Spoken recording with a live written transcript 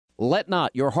Let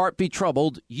not your heart be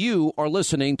troubled. You are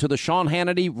listening to the Sean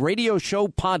Hannity Radio Show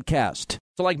podcast.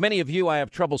 So like many of you, I have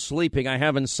trouble sleeping. I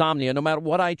have insomnia. No matter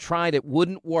what I tried, it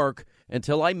wouldn't work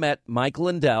until I met Mike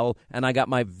Lindell and I got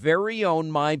my very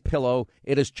own MyPillow.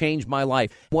 It has changed my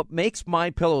life. What makes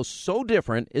MyPillow so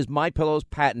different is MyPillow's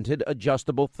patented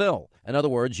adjustable fill. In other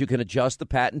words, you can adjust the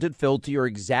patented fill to your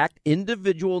exact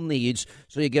individual needs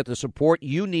so you get the support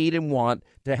you need and want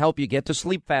to help you get to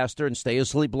sleep faster and stay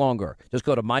asleep longer. Just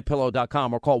go to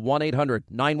MyPillow.com or call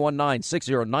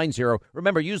 1-800-919-6090.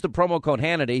 Remember, use the promo code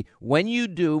Hannity. When you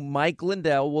do, Mike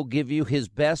Lindell will give you his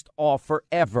best offer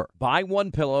ever. Buy one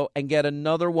pillow and get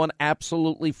another one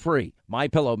absolutely free.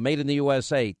 MyPillow, made in the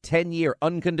USA, 10-year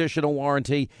unconditional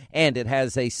warranty, and it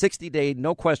has a 60-day,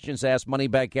 no-questions-asked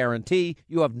money-back guarantee.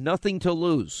 You have nothing to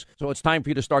lose. So it's time for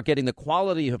you to start getting the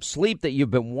quality of sleep that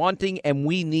you've been wanting and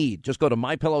we need. Just go to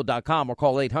MyPillow.com or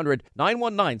call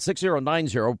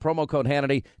 800-919-6090, promo code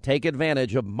Hannity. Take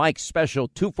advantage of Mike's special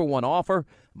 2-for-1 offer.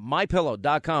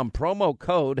 MyPillow.com, promo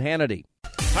code Hannity.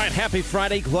 All right, happy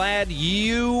Friday. Glad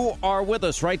you are with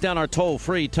us. Write down our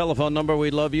toll-free telephone number.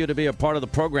 We'd love you to be a part of the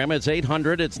program. It's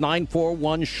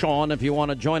 800-941-SEAN if you want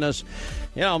to join us.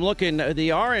 You know, I'm looking, the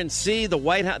RNC, the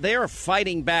White House, they are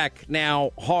fighting back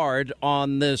now hard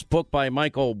on this book by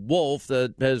Michael Wolff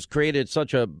that has created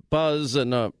such a buzz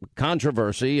and a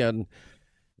controversy, and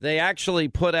they actually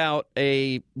put out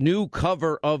a new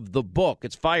cover of the book.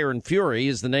 It's Fire and Fury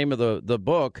is the name of the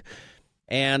book,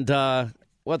 and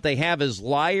what they have is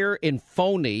liar and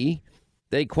phony.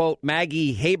 They quote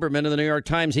Maggie Haberman in the New York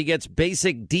Times. He gets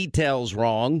basic details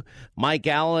wrong. Mike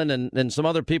Allen and some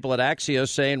other people at Axios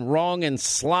saying wrong and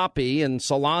sloppy. And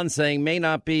Salon saying may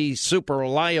not be super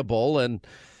reliable. And,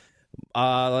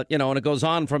 and it goes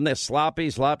on from this.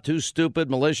 Sloppy, too stupid,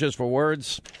 malicious for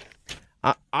words.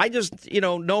 I just,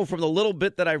 know from the little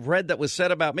bit that I've read that was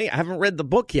said about me. I haven't read the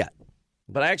book yet.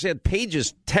 But I actually had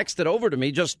pages texted over to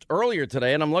me just earlier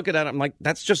today, and I'm looking at it. I'm like,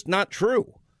 that's just not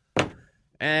true.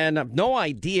 And I have no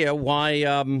idea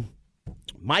why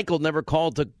Michael never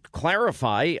called to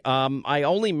clarify. I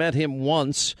only met him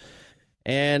once,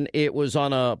 and it was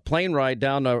on a plane ride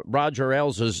down to Roger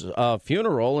Ailes'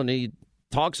 funeral, and he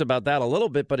talks about that a little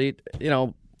bit. But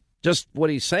just what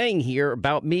he's saying here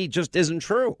about me just isn't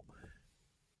true.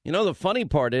 You know, the funny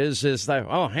part is that,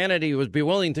 Hannity would be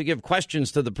willing to give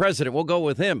questions to the president. We'll go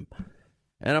with him.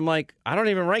 And I'm like, I don't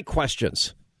even write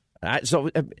questions.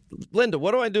 So, Linda,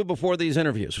 what do I do before these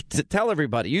interviews? Tell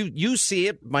everybody. You see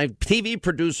it. My TV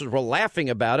producers were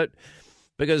laughing about it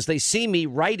because they see me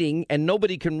writing and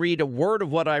nobody can read a word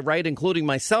of what I write, including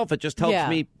myself. It just helps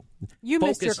me. You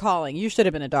focus. missed your calling. You should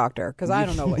have been a doctor because I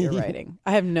don't know what you're writing.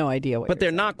 I have no idea what But they're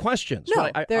saying. Not questions.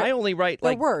 No, I only write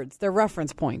they're words. They're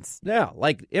reference points. Yeah,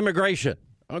 like immigration.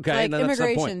 Okay. Like and then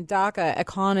immigration, DACA,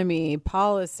 economy,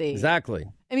 policy. Exactly.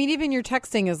 I mean, even your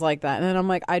texting is like that. And then I'm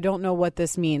like, I don't know what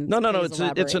this means. No.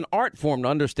 It's an art form to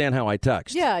understand how I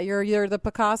text. Yeah, you're the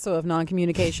Picasso of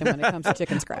non-communication when it comes to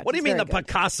chicken scratch. What do you mean the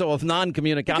Picasso of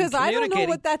non-communication? Because I don't know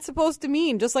what that's supposed to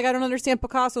mean. Just like I don't understand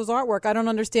Picasso's artwork, I don't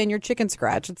understand your chicken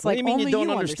scratch. It's like, what do you mean only you don't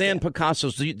understand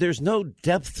Picasso's? There's no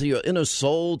depth to your inner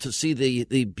soul to see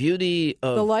the beauty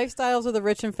of the lifestyles of the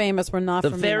rich and famous were not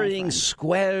the for varying me,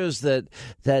 squares that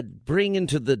bring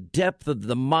into the depth of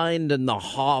the mind and the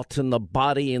heart and the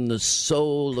body and the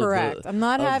soul. Correct. I'm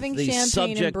not having the champagne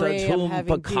subject and brie. of whom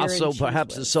Picasso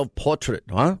perhaps is self-portrait,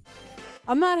 huh?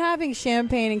 I'm not having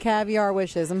champagne and caviar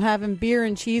wishes. I'm having beer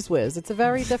and cheese whiz. It's a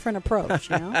very different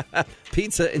approach, you know?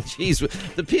 Pizza and cheese whiz.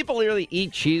 Do people really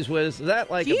eat cheese whiz? Is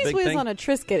that like cheese a big whiz thing? On a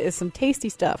Triscuit is some tasty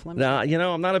stuff. No,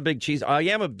 I'm not a big cheese. I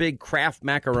am a big Kraft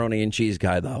macaroni and cheese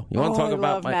guy, though. You want to talk I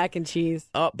about love mac and cheese.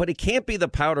 But it can't be the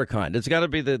powder kind. It's got to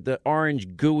be the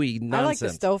orange gooey nonsense. I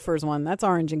like the Stouffer's one. That's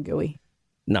orange and gooey.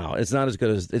 No, it's not as good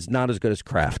as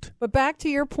Kraft. But back to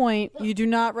your point, you do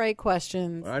not write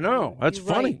questions. I know. That's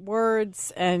funny. Write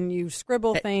words and you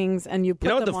scribble things and you put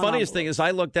them on the funniest thing is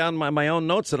I look down my own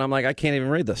notes and I'm like, I can't even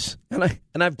read this. And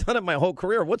I've done it my whole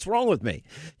career. What's wrong with me?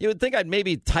 You would think I'd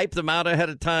maybe type them out ahead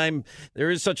of time.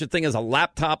 There is such a thing as a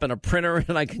laptop and a printer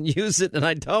and I can use it and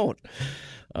I don't.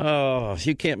 Oh,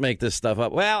 you can't make this stuff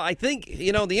up. Well, I think,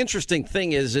 the interesting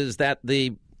thing is that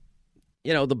the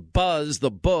buzz,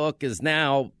 the book is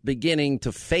now beginning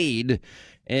to fade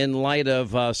in light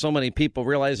of so many people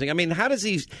realizing, I mean, how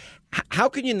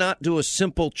can you not do a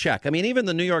simple check? I mean, even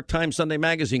the New York Times Sunday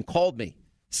Magazine called me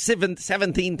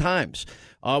 17 times.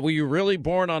 Were you really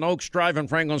born on Oaks Drive in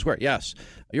Franklin Square? Yes.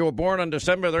 You were born on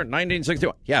December 3rd,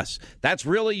 1961? Yes. That's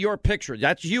really your picture.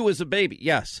 That's you as a baby?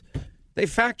 Yes. They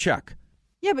fact check.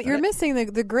 Yeah, but you're missing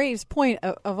the greatest point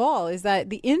of all is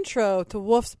that the intro to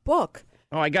Wolff's book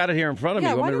Oh, I got it here in front of me.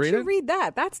 Yeah, You want why me to don't read you read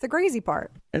that? That's the crazy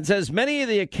part. It says many of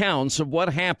the accounts of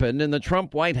what happened in the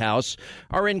Trump White House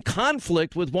are in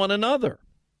conflict with one another.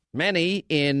 Many,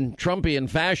 in Trumpian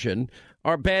fashion,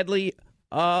 are baldly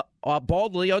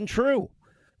untrue.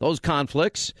 Those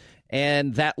conflicts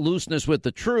and that looseness with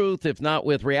the truth, if not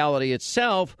with reality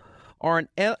itself, are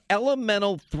an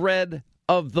elemental thread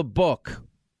of the book.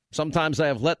 Sometimes I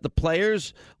have let the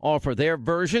players offer their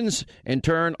versions, in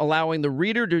turn allowing the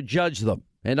reader to judge them.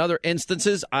 In other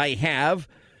instances, I have,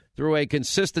 through a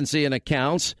consistency in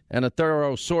accounts and a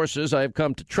thorough sources I have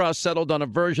come to trust, settled on a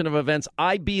version of events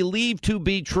I believe to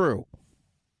be true.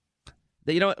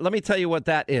 You know what? Let me tell you what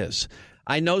that is.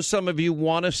 I know some of you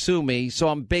want to sue me, so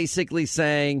I'm basically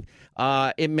saying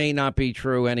it may not be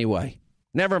true anyway.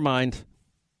 Never mind.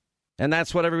 And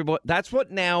that's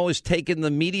what now is taking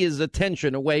the media's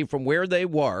attention away from where they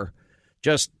were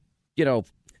just,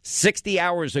 60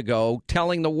 hours ago,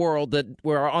 telling the world that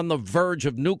we're on the verge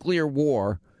of nuclear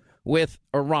war with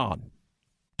Iran,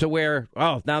 to where,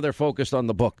 now they're focused on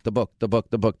the book.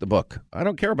 I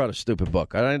don't care about a stupid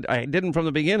book. I didn't from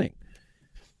the beginning.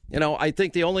 I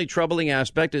think the only troubling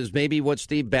aspect is maybe what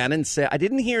Steve Bannon said. I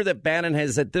didn't hear that Bannon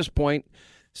has at this point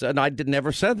said,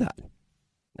 never said that.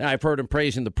 I've heard him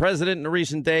praising the president in the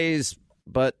recent days,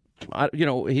 but,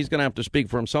 he's going to have to speak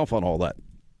for himself on all that.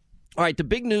 All right, the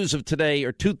big news of today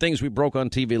are two things we broke on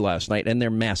TV last night, and they're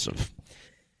massive.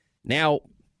 Now,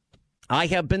 I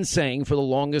have been saying for the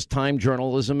longest time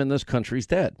journalism in this country is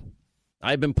dead.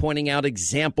 I've been pointing out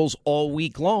examples all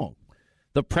week long.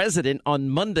 The president on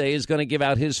Monday is going to give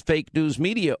out his fake news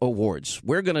media awards.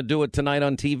 We're going to do it tonight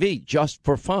on TV just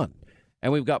for fun.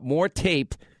 And we've got more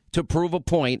tape to prove a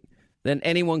point than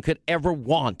anyone could ever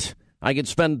want. I could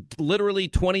spend literally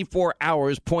 24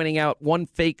 hours pointing out one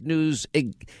fake news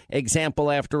example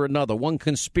after another, one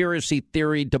conspiracy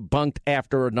theory debunked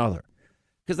after another,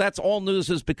 because that's all news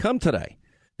has become today.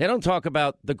 They don't talk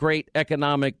about the great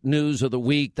economic news of the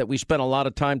week that we spent a lot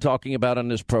of time talking about on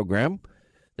this program.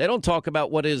 They don't talk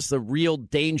about what is the real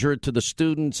danger to the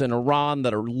students in Iran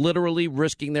that are literally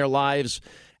risking their lives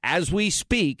as we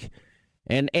speak,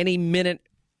 and any minute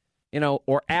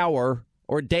or hour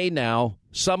or day now,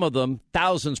 some of them,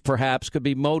 thousands perhaps, could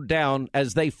be mowed down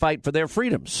as they fight for their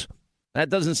freedoms. That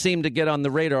doesn't seem to get on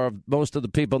the radar of most of the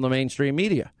people in the mainstream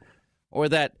media. Or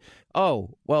that,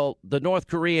 the North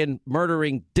Korean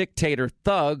murdering dictator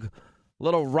thug,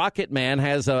 little Rocket Man,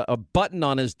 has a button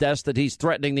on his desk that he's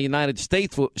threatening the United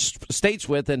States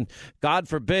with, and God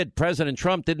forbid President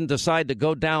Trump didn't decide to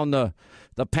go down the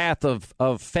path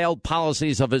of failed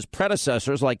policies of his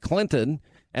predecessors like Clinton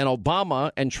and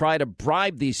Obama and try to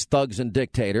bribe these thugs and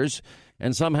dictators.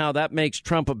 And somehow that makes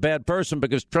Trump a bad person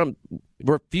because Trump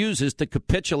refuses to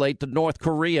capitulate to North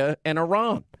Korea and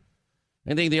Iran.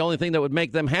 I think the only thing that would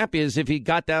make them happy is if he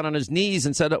got down on his knees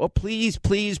and said, please,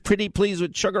 pretty please,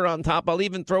 with sugar on top, I'll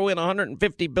even throw in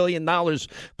 $150 billion.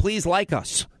 Please like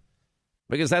us.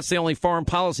 Because that's the only foreign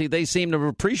policy they seem to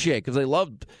appreciate, because they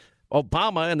loved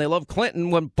Obama and they loved Clinton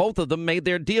when both of them made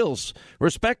their deals,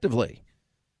 respectively.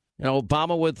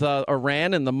 Obama with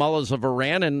Iran and the mullahs of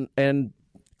Iran, and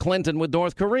Clinton with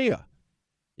North Korea.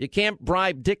 You can't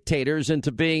bribe dictators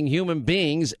into being human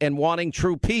beings and wanting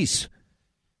true peace.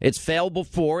 It's failed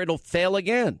before. It'll fail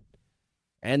again.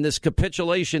 And this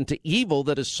capitulation to evil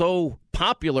that is so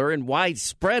popular and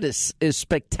widespread is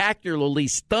spectacularly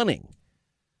stunning,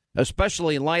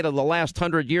 especially in light of the last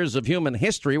 100 years of human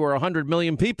history where 100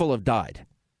 million people have died.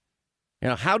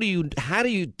 How do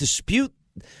you dispute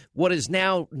what is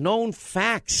now known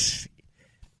facts?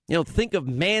 Think of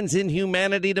man's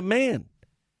inhumanity to man.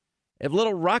 If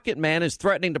little Rocket Man is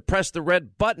threatening to press the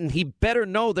red button, he better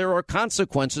know there are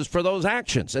consequences for those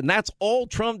actions. And that's all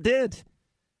Trump did.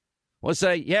 Was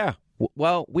say,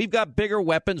 we've got bigger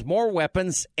weapons, more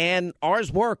weapons, and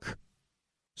ours work.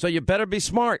 So you better be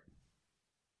smart.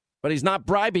 But he's not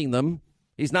bribing them.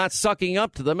 He's not sucking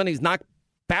up to them, and he's not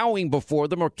bowing before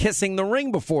them or kissing the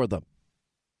ring before them,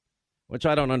 which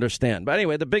I don't understand. But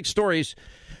anyway, the big stories.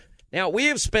 Now, we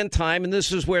have spent time, and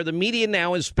this is where the media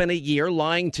now has spent a year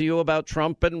lying to you about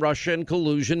Trump and Russia and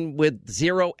collusion with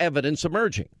zero evidence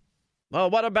emerging. Well,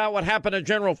 what about what happened to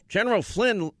General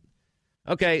Flynn?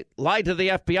 Okay, lied to the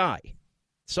FBI.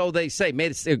 So they say,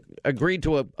 agreed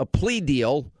to a plea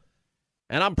deal.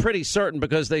 And I'm pretty certain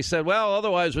because they said, well,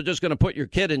 otherwise we're just going to put your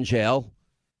kid in jail.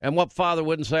 And what father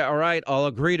wouldn't say, all right, I'll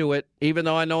agree to it, even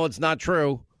though I know it's not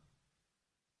true.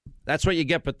 That's what you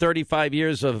get for 35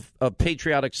 years of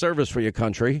patriotic service for your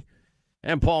country.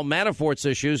 And Paul Manafort's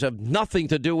issues have nothing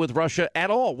to do with Russia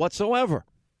at all whatsoever.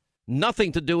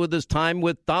 Nothing to do with his time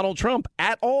with Donald Trump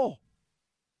at all.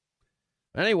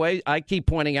 Anyway, I keep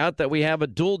pointing out that we have a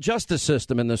dual justice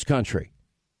system in this country.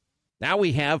 Now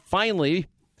we have, finally,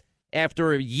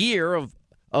 after a year of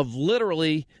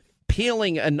literally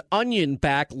peeling an onion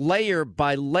back layer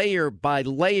by layer by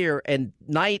layer, and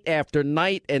night after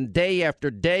night and day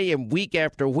after day and week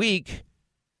after week,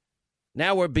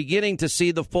 now we're beginning to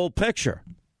see the full picture.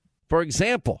 For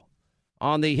example,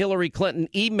 on the Hillary Clinton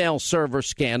email server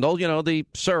scandal, you know, the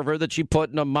server that she put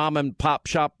in a mom and pop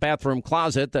shop bathroom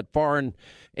closet that foreign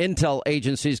intel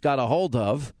agencies got a hold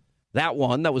of, that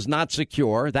one that was not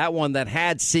secure, that one that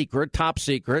had secret, top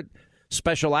secret,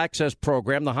 special access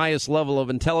program, the highest level of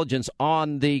intelligence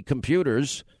on the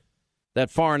computers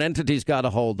that foreign entities got a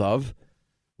hold of.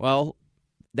 Well,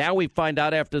 now we find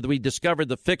out after we discovered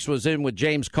the fix was in with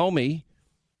James Comey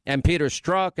and Peter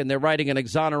Strzok, and they're writing an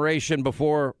exoneration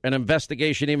before an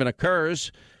investigation even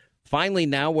occurs. Finally,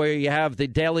 now where you have the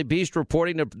Daily Beast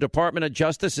reporting the Department of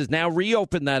Justice has now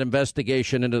reopened that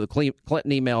investigation into the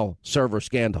Clinton email server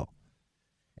scandal.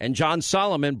 And John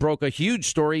Solomon broke a huge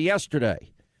story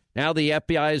yesterday. Now the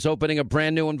FBI is opening a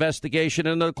brand new investigation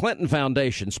into the Clinton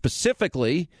Foundation.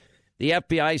 Specifically, the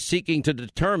FBI is seeking to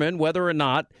determine whether or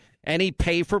not any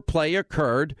pay-for-play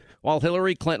occurred while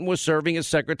Hillary Clinton was serving as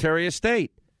Secretary of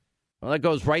State. Well, that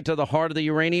goes right to the heart of the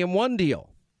Uranium One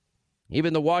deal.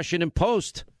 Even the Washington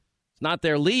Post, it's not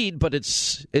their lead, but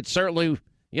it's certainly,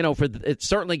 you know, it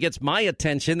certainly gets my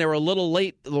attention. They're a little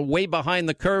late, way behind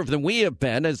the curve than we have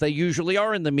been, as they usually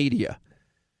are in the media.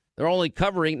 They're only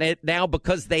covering it now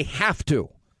because they have to,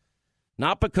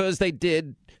 not because they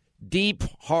did deep,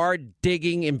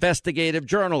 hard-digging investigative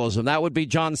journalism. That would be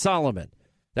John Solomon.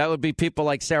 That would be people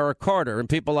like Sarah Carter and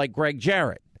people like Greg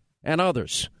Jarrett and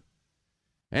others.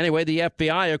 Anyway, the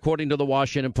FBI, according to the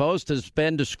Washington Post, has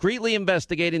been discreetly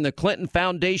investigating the Clinton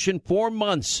Foundation for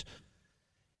months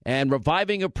and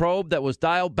reviving a probe that was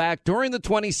dialed back during the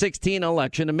 2016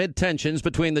 election amid tensions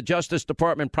between the Justice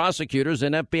Department prosecutors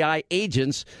and FBI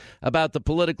agents about the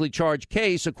politically charged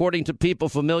case, according to people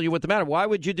familiar with the matter. Why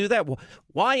would you do that?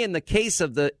 Why, in the case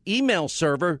of the email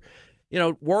server, you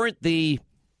know, weren't the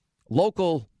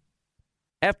local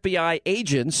FBI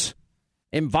agents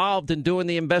involved in doing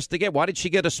the investigation? Why did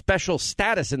she get a special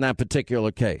status in that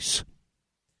particular case?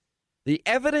 The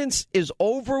evidence is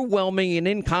overwhelming and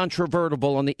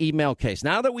incontrovertible on the email case.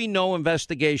 Now that we know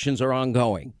investigations are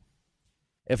ongoing,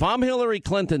 if I'm Hillary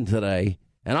Clinton today,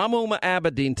 and I'm Uma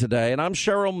Abedin today, and I'm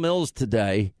Cheryl Mills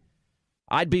today,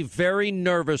 I'd be very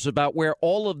nervous about where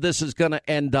all of this is going to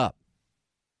end up,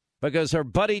 because her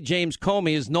buddy James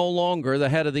Comey is no longer the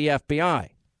head of the FBI.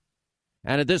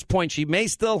 And at this point, she may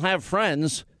still have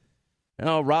friends, you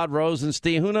know, Rod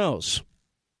Rosenstein, who knows?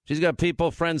 She's got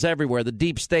people, friends everywhere. The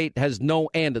deep state has no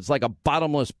end. It's like a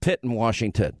bottomless pit in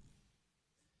Washington.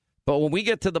 But when we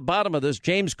get to the bottom of this,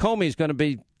 James Comey is going to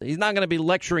be, he's not going to be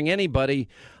lecturing anybody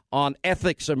on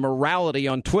ethics and morality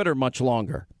on Twitter much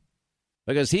longer,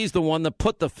 because he's the one that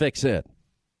put the fix in.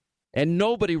 And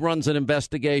nobody runs an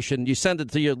investigation. You send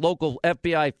it to your local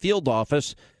FBI field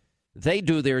office. They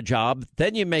do their job.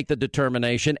 Then you make the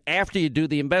determination after you do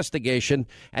the investigation,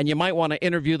 and you might want to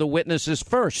interview the witnesses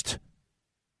first.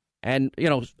 And, you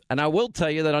know, and I will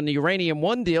tell you that on the Uranium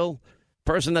One deal,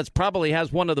 person that's probably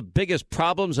has one of the biggest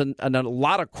problems and a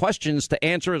lot of questions to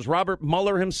answer is Robert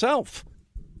Mueller himself.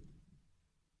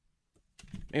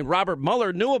 I mean, Robert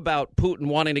Mueller knew about Putin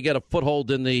wanting to get a foothold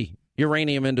in the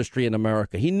uranium industry in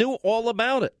America. He knew all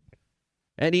about it.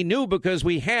 And he knew because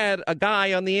we had a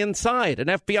guy on the inside, an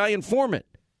FBI informant.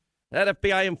 That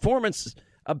FBI informant's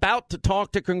about to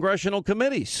talk to congressional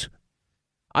committees.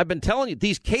 I've been telling you,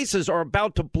 these cases are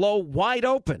about to blow wide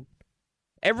open.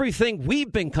 Everything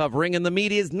we've been covering and the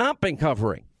media has not been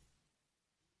covering.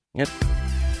 All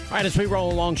right, as we roll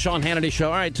along, Sean Hannity Show.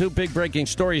 All right, two big breaking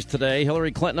stories today.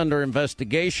 Hillary Clinton under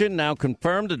investigation, now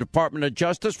confirmed. The Department of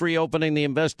Justice reopening the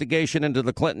investigation into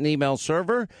the Clinton email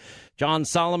server. John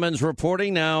Solomon's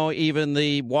reporting, now even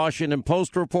the Washington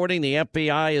Post reporting, the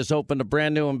FBI has opened a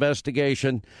brand new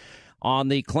investigation on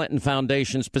the Clinton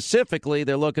Foundation. Specifically,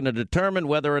 they're looking to determine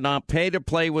whether or not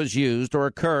pay-to-play was used or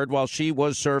occurred while she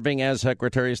was serving as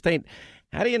Secretary of State.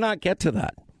 How do you not get to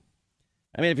that?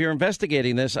 I mean, if you're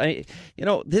investigating this,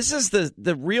 this is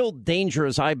the real danger,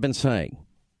 as I've been saying.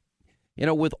 You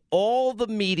know, with all the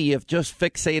media just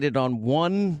fixated on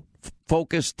one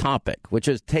focused topic, which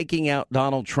is taking out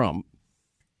Donald Trump,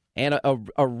 and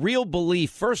a real belief,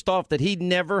 first off, that he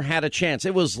never had a chance.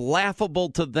 It was laughable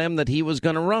to them that he was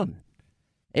going to run.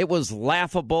 It was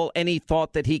laughable any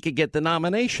thought that he could get the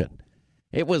nomination.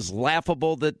 It was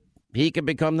laughable that he could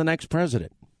become the next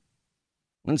president.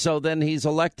 And so then he's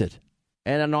elected.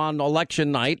 And on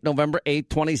election night, November 8th,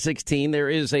 2016, there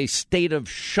is a state of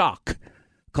shock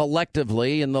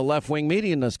collectively in the left-wing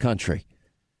media in this country.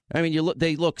 I mean,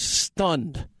 they look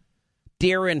stunned.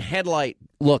 Deer in headlight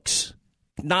looks,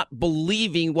 not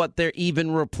believing what they're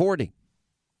even reporting.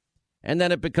 And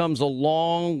then it becomes a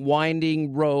long,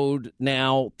 winding road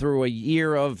now through a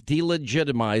year of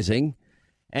delegitimizing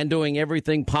and doing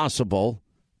everything possible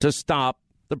to stop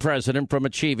the president from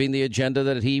achieving the agenda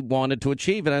that he wanted to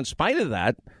achieve. And in spite of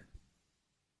that,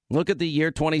 look at the year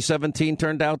 2017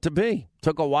 turned out to be.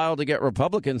 Took a while to get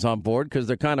Republicans on board because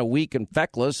they're kind of weak and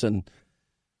feckless. And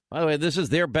by the way, this is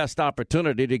their best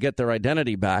opportunity to get their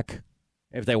identity back,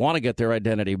 if they want to get their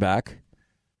identity back.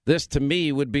 This, to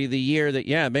me, would be the year that,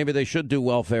 yeah, maybe they should do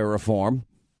welfare reform.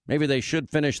 Maybe they should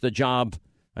finish the job.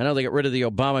 I know they get rid of the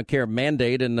Obamacare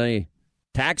mandate in the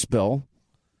tax bill,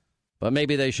 but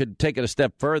maybe they should take it a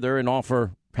step further and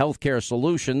offer health care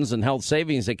solutions and health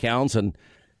savings accounts and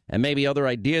maybe other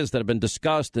ideas that have been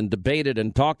discussed and debated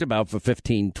and talked about for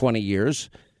 15, 20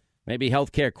 years. Maybe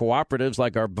health care cooperatives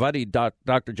like our buddy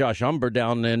Dr. Josh Umber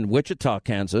down in Wichita,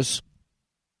 Kansas.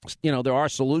 You know, there are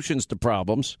solutions to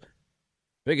problems.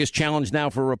 Biggest challenge now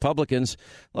for Republicans.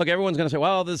 Look, everyone's going to say,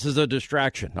 well, this is a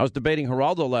distraction. I was debating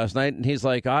Geraldo last night, and he's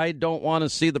like, I don't want to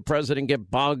see the president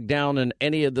get bogged down in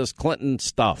any of this Clinton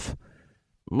stuff.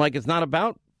 I'm like, it's not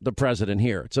about the president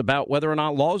here. It's about whether or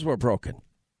not laws were broken.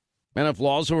 And if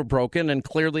laws were broken, and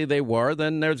clearly they were,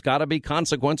 then there's got to be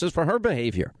consequences for her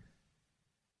behavior.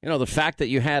 You know, the fact that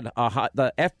you had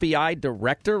the FBI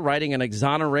director writing an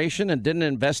exoneration and didn't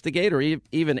investigate or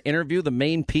even interview the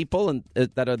main people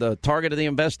that are the target of the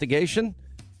investigation,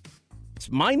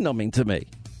 it's mind-numbing to me.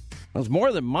 It's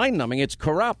more than mind-numbing. It's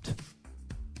corrupt.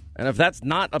 And if that's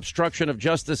not obstruction of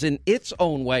justice in its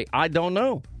own way, I don't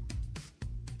know.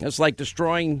 It's like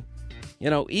destroying,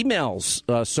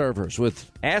 emails servers with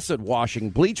acid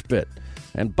washing bleach bit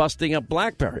and busting up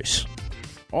BlackBerries.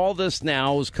 All this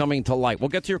now is coming to light. We'll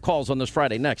get to your calls on this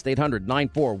Friday next.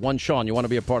 800-941-SEAN. You want to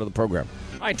be a part of the program.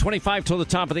 All right, 25 till the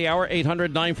top of the hour.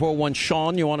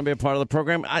 800-941-SEAN. You want to be a part of the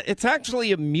program. It's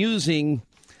actually amusing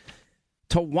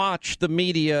to watch the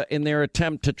media in their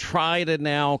attempt to try to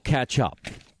now catch up.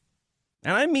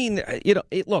 And I mean,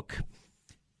 look,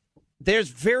 there's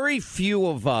very few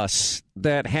of us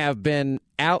that have been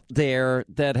out there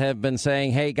that have been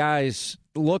saying, hey, guys,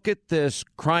 look at this.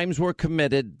 Crimes were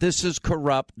committed. This is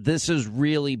corrupt. This is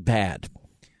really bad.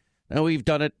 Now, we've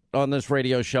done it on this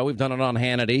radio show. We've done it on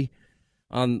Hannity,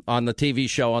 on the TV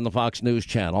show on the Fox News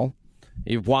Channel.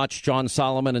 You've watched John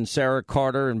Solomon and Sarah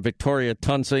Carter and Victoria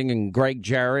Tunsing and Greg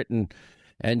Jarrett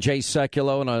and Jay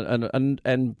Sekulow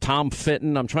and Tom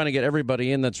Fitton. I'm trying to get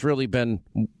everybody in that's really been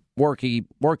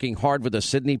working hard with us.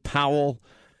 Sidney Powell.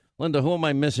 Linda, who am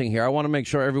I missing here? I want to make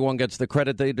sure everyone gets the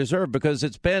credit they deserve because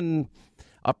it's been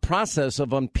a process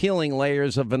of unpeeling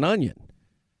layers of an onion.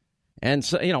 And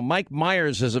so, Mike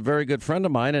Myers is a very good friend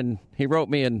of mine, and he wrote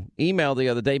me an email the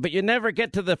other day, but you never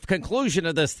get to the conclusion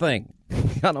of this thing.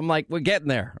 And I'm like, we're getting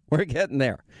there. We're getting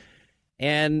there.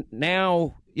 And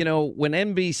now, when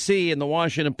NBC and the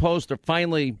Washington Post are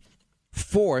finally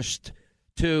forced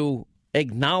to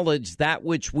acknowledge that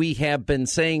which we have been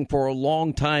saying for a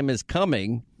long time is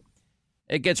coming,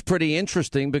 it gets pretty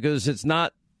interesting because it's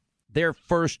not their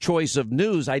first choice of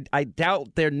news. I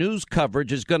doubt their news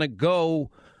coverage is going to go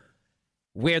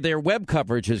where their web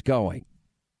coverage is going.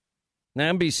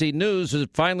 Now, NBC News has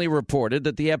finally reported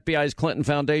that the FBI's Clinton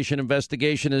Foundation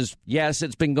investigation it's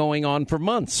been going on for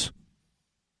months.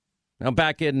 Now,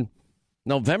 back in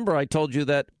November, I told you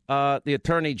that the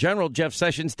Attorney General, Jeff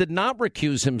Sessions, did not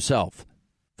recuse himself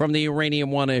from the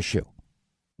Uranium One issue.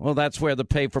 Well, that's where the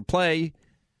pay-for-play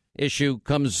issue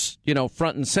comes,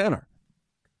 front and center.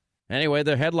 Anyway,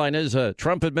 the headline is a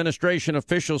Trump administration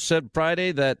official said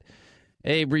Friday that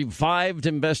a revived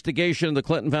investigation of the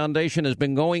Clinton Foundation has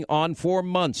been going on for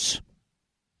months.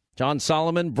 John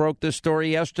Solomon broke this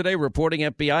story yesterday, reporting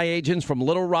FBI agents from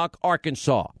Little Rock,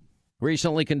 Arkansas,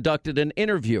 recently conducted an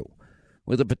interview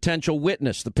with a potential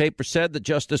witness. The paper said the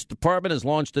Justice Department has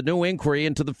launched a new inquiry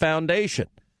into the foundation.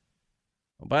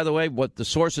 Oh, by the way, what the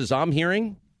sources I'm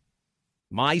hearing,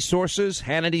 my sources,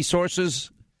 Hannity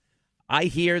sources, I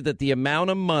hear that the amount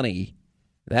of money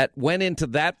that went into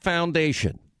that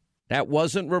foundation that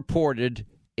wasn't reported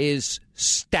is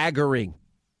staggering.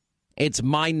 It's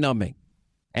mind-numbing.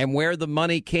 And where the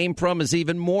money came from is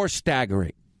even more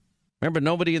staggering. Remember,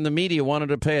 nobody in the media wanted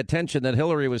to pay attention that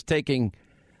Hillary was taking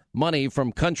money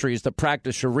from countries that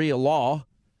practice Sharia law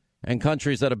and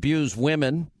countries that abuse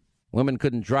women. Women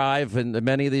couldn't drive in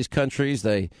many of these countries.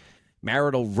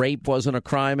 Marital rape wasn't a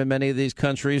crime in many of these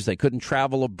countries. They couldn't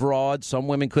travel abroad. Some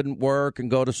women couldn't work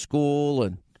and go to school.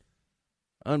 And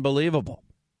unbelievable.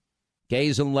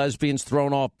 Gays and lesbians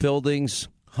thrown off buildings.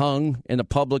 hung in the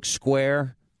public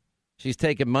square. She's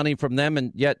taking money from them,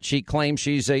 and yet she claims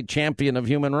she's a champion of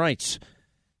human rights,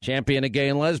 champion of gay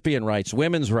and lesbian rights,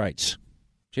 women's rights.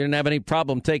 She didn't have any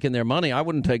problem taking their money. I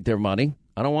wouldn't take their money.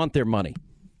 I don't want their money.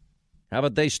 How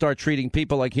about they start treating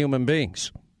people like human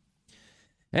beings?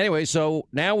 Anyway, so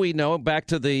now we know, back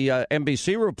to the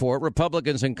NBC report,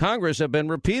 Republicans in Congress have been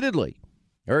repeatedly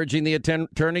urging the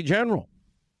Attorney General.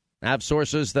 I have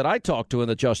sources that I talk to in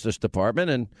the Justice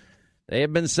Department, and they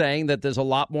have been saying that there's a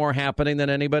lot more happening than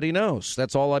anybody knows.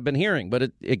 That's all I've been hearing.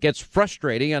 But it gets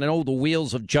frustrating. I know the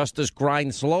wheels of justice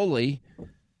grind slowly,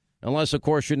 unless, of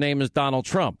course, your name is Donald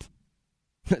Trump.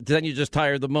 Then you just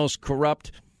hire the most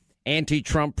corrupt,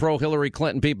 anti-Trump, pro-Hillary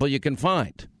Clinton people you can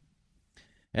find.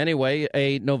 Anyway,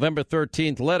 a November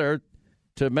 13th letter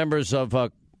to members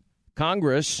of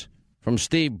Congress from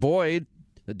Steve Boyd,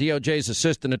 the DOJ's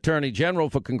Assistant Attorney General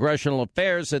for Congressional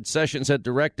Affairs, said Sessions had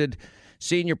directed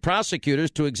senior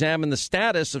prosecutors to examine the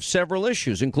status of several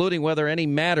issues, including whether any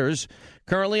matters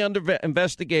currently under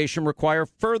investigation require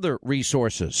further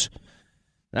resources.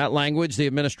 That language, the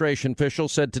administration official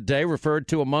said today, referred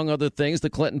to, among other things, the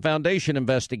Clinton Foundation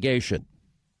investigation.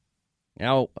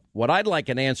 Now, what I'd like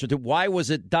an answer to, why was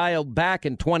it dialed back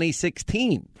in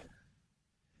 2016?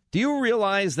 Do you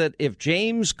realize that if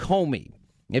James Comey,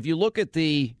 if you look at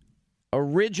the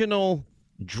original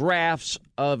drafts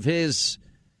of his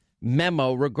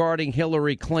memo regarding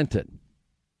Hillary Clinton,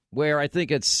 where I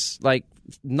think it's like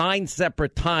 9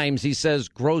 separate times he says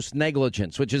gross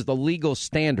negligence, which is the legal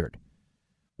standard,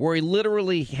 where he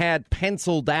literally had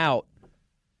penciled out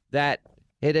that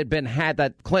it had been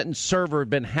that Clinton's server had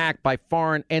been hacked by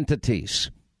foreign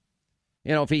entities.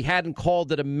 You know, if he hadn't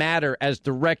called it a matter as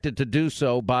directed to do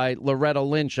so by Loretta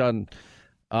Lynch on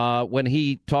when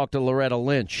he talked to Loretta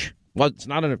Lynch. Well, it's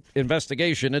not an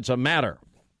investigation, it's a matter.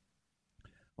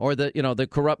 Or the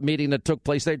corrupt meeting that took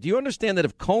place there. Do you understand that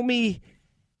if Comey,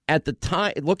 at the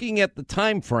time, looking at the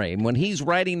time frame when he's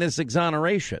writing this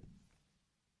exoneration,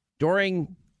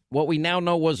 during what we now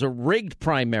know was a rigged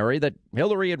primary, that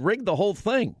Hillary had rigged the whole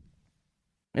thing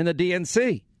in the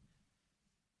DNC.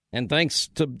 And thanks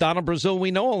to Donna Brazile,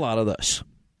 we know a lot of this.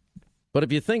 But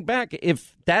if you think back,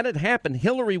 if that had happened,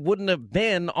 Hillary wouldn't have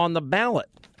been on the ballot.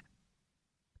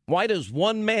 Why does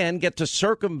one man get to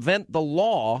circumvent the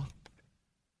law,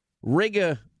 rig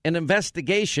an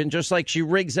investigation just like she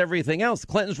rigs everything else? The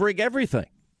Clintons rig everything.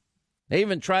 They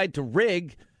even tried to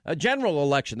rig a general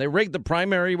election. They rigged the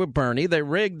primary with Bernie. They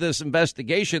rigged this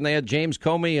investigation. They had James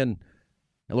Comey and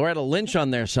Loretta Lynch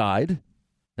on their side,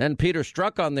 and Peter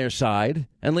Strzok on their side,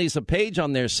 and Lisa Page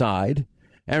on their side,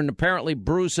 and apparently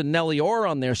Bruce and Nellie Orr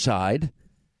on their side.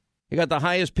 You got the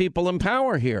highest people in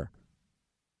power here.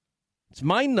 It's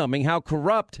mind-numbing how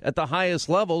corrupt at the highest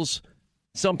levels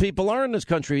some people are in this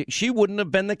country. She wouldn't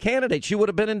have been the candidate. She would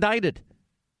have been indicted.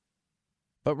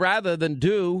 But rather than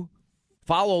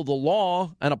follow the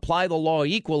law and apply the law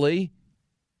equally,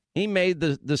 he made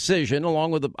the decision,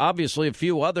 along with obviously a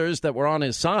few others that were on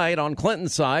his side, on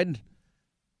Clinton's side,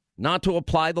 not to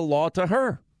apply the law to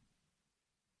her.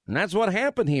 And that's what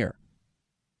happened here.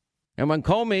 And when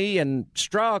Comey and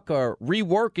Strzok are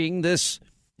reworking this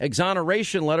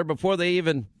exoneration letter before they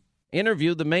even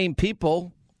interviewed the main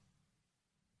people,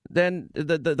 then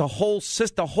the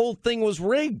whole thing was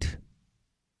rigged.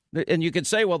 And you could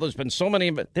say, well, there's been so many,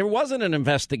 but there wasn't an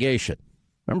investigation.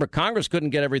 Remember, Congress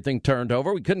couldn't get everything turned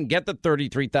over. We couldn't get the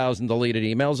 33,000 deleted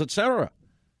emails, etc.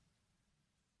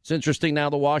 It's interesting now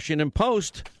the Washington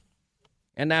Post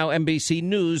and now NBC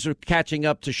News are catching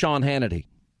up to Sean Hannity.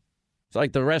 It's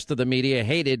like the rest of the media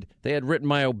hated they had written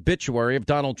my obituary if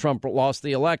Donald Trump lost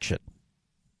the election.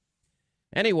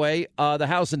 Anyway, the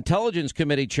House Intelligence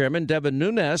Committee Chairman Devin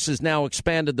Nunes has now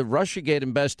expanded the Russiagate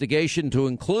investigation to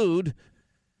include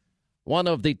one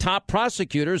of the top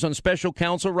prosecutors on special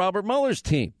counsel Robert Mueller's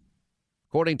team,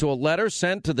 according to a letter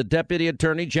sent to the Deputy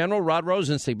Attorney General Rod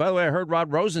Rosenstein. By the way, I heard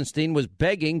Rod Rosenstein was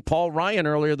begging Paul Ryan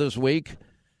earlier this week,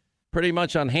 pretty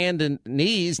much on hand and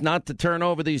knees, not to turn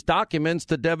over these documents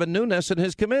to Devin Nunes and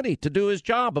his committee to do his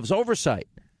job of oversight.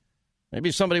 Maybe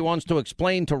somebody wants to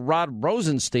explain to Rod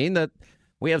Rosenstein that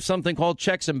we have something called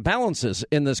checks and balances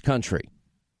in this country.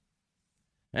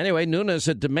 Anyway, Nunes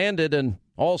had demanded an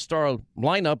all-star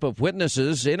lineup of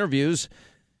witnesses, interviews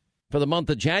for the month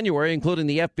of January, including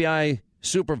the FBI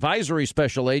supervisory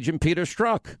special agent Peter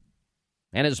Strzok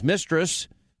and his mistress,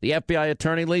 the FBI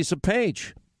attorney Lisa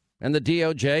Page, and the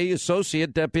DOJ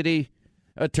Associate Deputy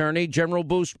Attorney General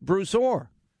Bruce Orr.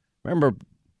 Remember,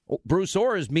 Bruce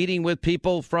Orr is meeting with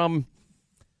people from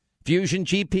Fusion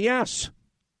GPS.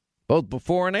 both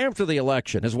before and after the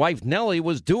election. His wife, Nellie,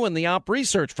 was doing the op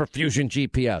research for Fusion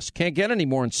GPS. Can't get any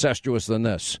more incestuous than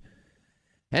this.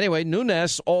 Anyway,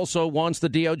 Nunes also wants the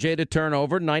DOJ to turn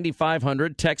over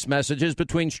 9,500 text messages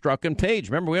between Strzok and Page.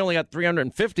 Remember, we only got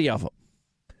 350 of them.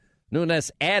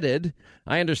 Nunes added,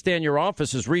 I understand your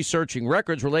office is researching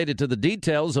records related to the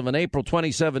details of an April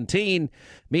 2017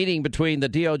 meeting between the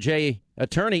DOJ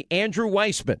attorney Andrew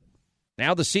Weissman,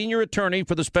 now the senior attorney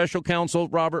for the special counsel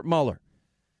Robert Mueller,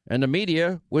 and the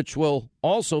media, which will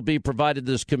also be provided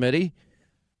to this committee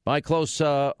by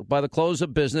the close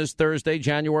of business Thursday,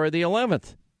 January the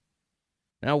 11th.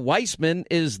 Now, Weissman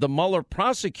is the Mueller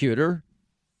prosecutor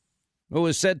who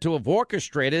is said to have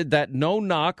orchestrated that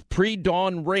no-knock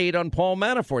pre-dawn raid on Paul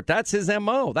Manafort. That's his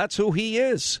M.O. That's who he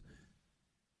is.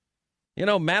 You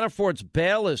know, Manafort's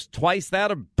bail is twice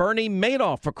that of Bernie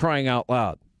Madoff, for crying out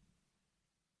loud.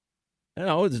 You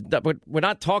know, we're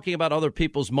not talking about other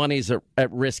people's monies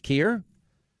at risk here.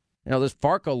 You know, this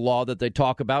FARCA law that they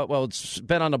talk about, well, it's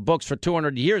been on the books for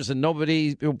 200 years, and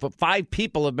 5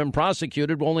 people have been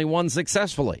prosecuted, only one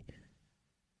successfully.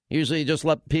 Usually you just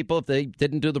let people, if they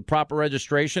didn't do the proper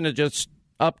registration, to just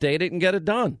update it and get it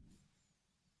done.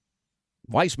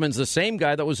 Weissman's the same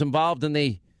guy that was involved in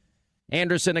the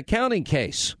Anderson accounting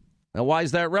case. Now, why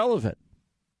is that relevant?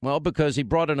 Well, because he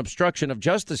brought an obstruction of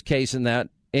justice case in that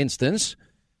instance,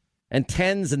 and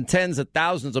tens of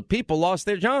thousands of people lost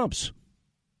their jobs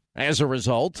as a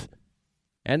result.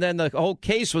 And then the whole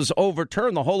case was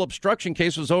overturned. The whole obstruction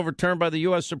case was overturned by the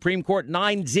U.S. Supreme Court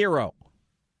 9-0.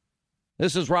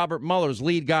 This is Robert Mueller's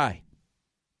lead guy.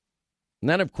 And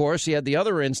then, of course, he had the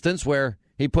other instance where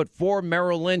he put 4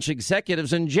 Merrill Lynch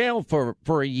executives in jail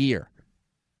for a year.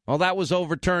 Well, that was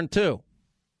overturned, too,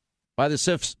 by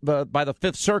the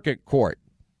Fifth Circuit Court.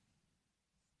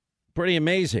 Pretty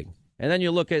amazing. And then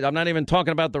you look at, I'm not even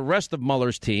talking about the rest of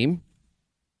Mueller's team.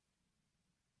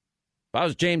 If I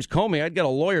was James Comey, I'd get a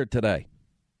lawyer today.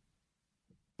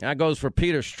 That goes for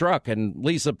Peter Strzok and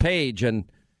Lisa Page.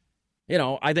 And, you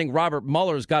know, I think Robert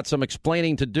Mueller's got some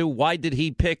explaining to do. Why did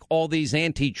he pick all these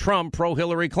anti-Trump,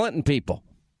 pro-Hillary Clinton people?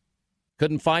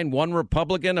 Couldn't find one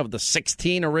Republican of the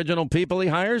 16 original people he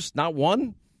hires? Not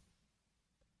one?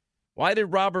 Why did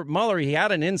Robert Mueller, he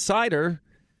had an insider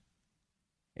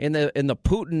in the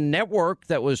Putin network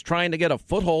that was trying to get a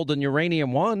foothold in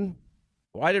Uranium One.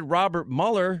 Why did Robert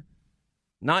Mueller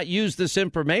not use this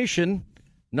information,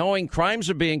 knowing crimes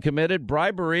are being committed,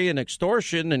 bribery and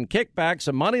extortion and kickbacks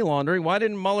and money laundering? Why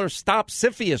didn't Mueller stop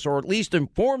CFIUS, or at least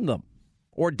inform them?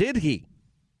 Or did he?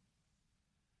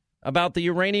 About the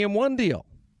Uranium One deal.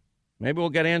 Maybe we'll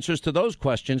get answers to those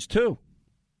questions, too.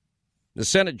 The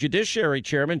Senate Judiciary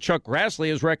Chairman, Chuck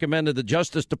Grassley, has recommended the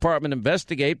Justice Department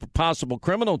investigate for possible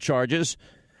criminal charges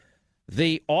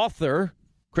the author,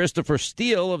 Christopher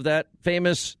Steele, of that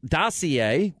famous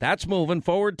dossier. That's moving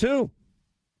forward, too.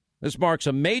 This marks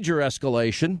a major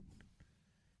escalation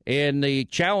in the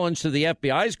challenge to the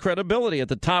FBI's credibility at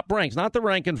the top ranks, not the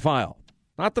rank and file,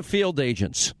 not the field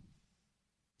agents.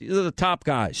 These are the top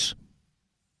guys,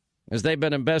 as they've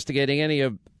been investigating any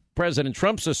of President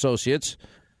Trump's associates.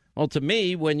 Well, to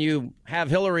me, when you have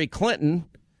Hillary Clinton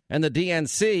and the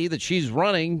DNC that she's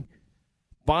running,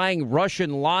 buying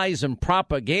Russian lies and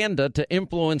propaganda to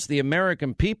influence the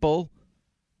American people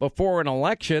before an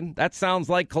election, that sounds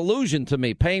like collusion to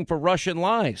me, paying for Russian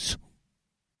lies.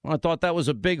 Well, I thought that was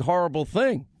a big, horrible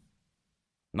thing.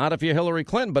 Not if you're Hillary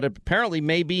Clinton, but it apparently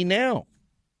may be now.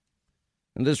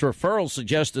 And this referral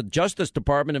suggests the Justice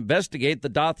Department investigate the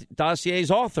dossier's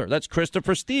author. That's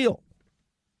Christopher Steele.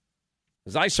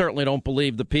 Because I certainly don't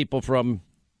believe the people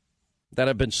that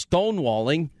have been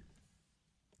stonewalling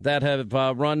that have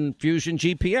run Fusion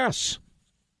GPS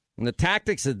and the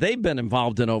tactics that they've been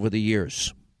involved in over the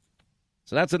years.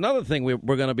 So that's another thing we're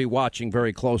going to be watching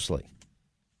very closely.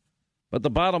 But the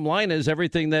bottom line is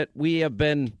everything that we have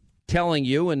been telling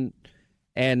you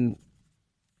and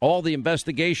all the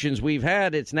investigations we've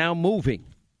had, it's now moving.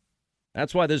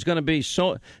 That's why there's going to be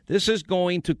this is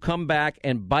going to come back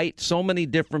and bite so many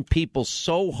different people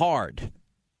so hard.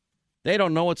 They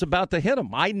don't know what's about to hit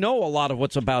them. I know a lot of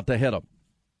what's about to hit them.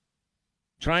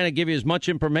 Trying to give you as much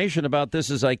information about this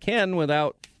as I can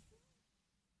without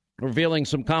revealing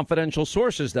some confidential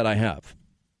sources that I have.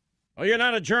 Oh, you're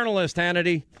not a journalist,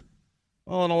 Hannity.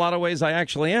 Well, in a lot of ways, I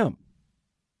actually am.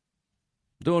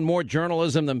 Doing more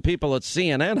journalism than people at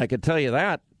CNN, I could tell you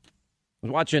that. I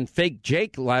was watching Fake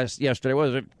Jake yesterday. What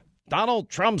was it? Donald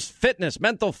Trump's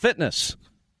mental fitness.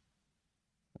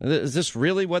 Is this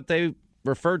really what they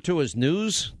refer to as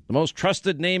news? The most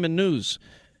trusted name in news.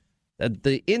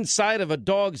 The inside of a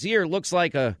dog's ear looks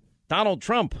like a Donald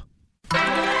Trump.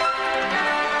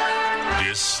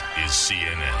 This is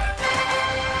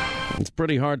CNN. It's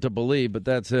pretty hard to believe, but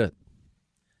that's it.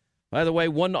 By the way,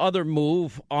 one other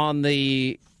move on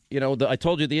I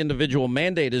told you the individual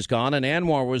mandate is gone, and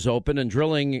ANWR was open, and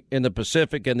drilling in the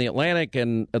Pacific and the Atlantic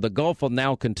and the Gulf will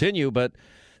now continue, but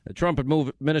the Trump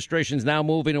administration is now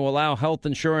moving to allow health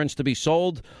insurance to be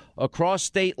sold across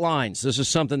state lines. This is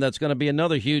something that's going to be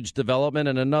another huge development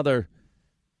and another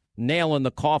nail in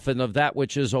the coffin of that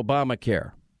which is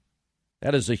Obamacare.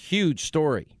 That is a huge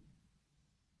story.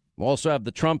 We also have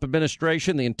the Trump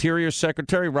administration, the Interior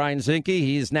Secretary, Ryan Zinke.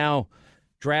 He is now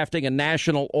drafting a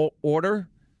national order,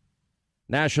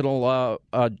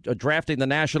 drafting the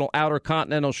National Outer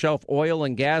Continental Shelf Oil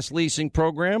and Gas Leasing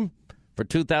Program for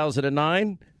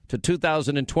 2009 to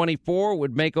 2024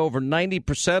 would make over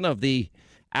 90% of the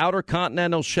Outer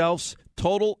Continental Shelf's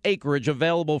total acreage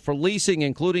available for leasing,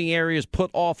 including areas put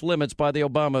off limits by the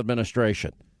Obama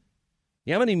administration.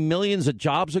 You know how many millions of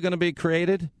jobs are going to be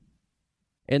created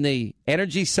in the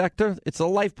energy sector? It's the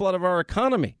lifeblood of our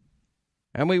economy.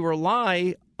 And we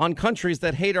rely on countries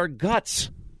that hate our guts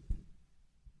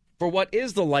for what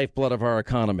is the lifeblood of our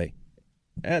economy.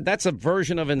 That's a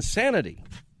version of insanity.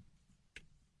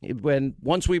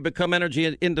 Once we become energy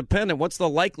independent, what's the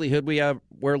likelihood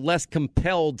we're less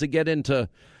compelled to get into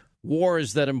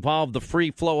wars that involve the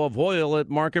free flow of oil at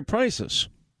market prices?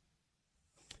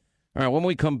 All right, when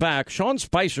we come back, Sean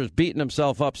Spicer's beating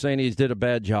himself up saying he did a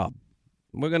bad job.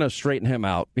 We're going to straighten him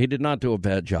out. He did not do a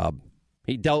bad job.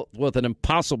 He dealt with an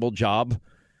impossible job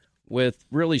with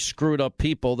really screwed up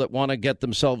people that want to get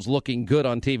themselves looking good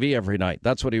on TV every night.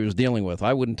 That's what he was dealing with.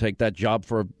 I wouldn't take that job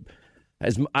for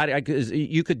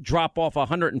you could drop off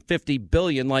 $150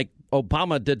 billion like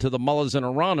Obama did to the mullahs in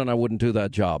Iran, and I wouldn't do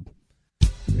that job.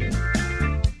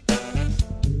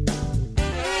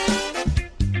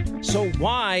 So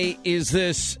why is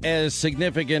this as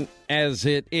significant as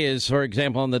it is, for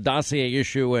example, on the dossier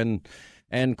issue and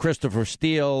Christopher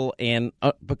Steele? And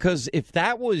because if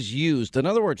that was used, in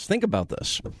other words, think about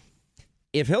this.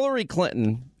 If Hillary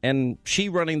Clinton and she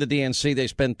running the DNC, they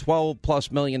spend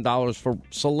 $12+ million for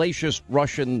salacious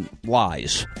Russian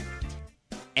lies,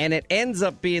 and it ends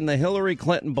up being the Hillary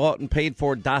Clinton bought and paid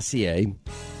for dossier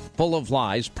full of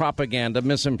lies, propaganda,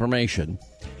 misinformation,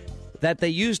 that they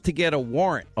used to get a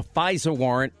warrant, a FISA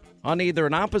warrant, on either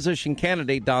an opposition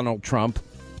candidate, Donald Trump,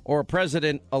 or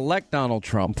President-elect Donald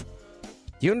Trump.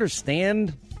 Do you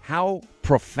understand how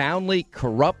profoundly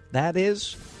corrupt that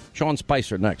is? Sean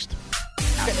Spicer next.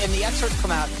 And the excerpts come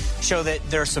out show that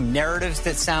there are some narratives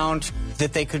that sound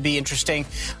that they could be interesting,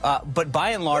 but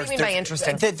by and large, what do you mean by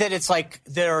interesting? That it's like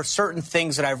there are certain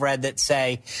things that I've read that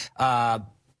say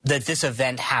that this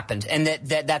event happened and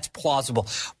that's plausible.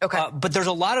 Okay, but there's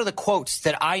a lot of the quotes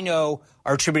that I know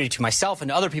are attributed to myself and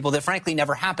to other people that frankly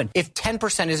never happened. If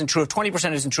 10% isn't true, if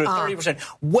 20% isn't true, if 30%,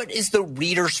 what is the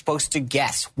reader supposed to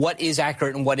guess? What is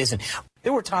accurate and what isn't?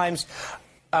 There were times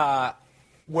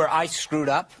where I screwed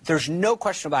up. There's no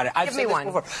question about it. Give me one.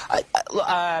 Before.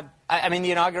 I mean,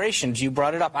 the inaugurations, you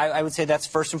brought it up. I would say that's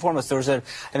first and foremost. There was an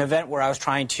event where I was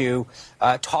trying to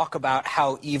talk about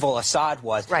how evil Assad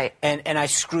was. Right. And I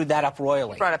screwed that up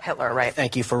royally. You brought up Hitler, right.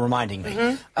 Thank you for reminding me.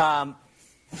 Mm-hmm.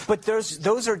 But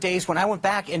those are days when I went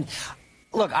back and,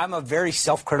 look, I'm a very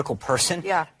self-critical person.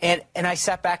 Yeah. And I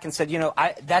sat back and said,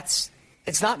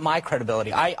 it's not my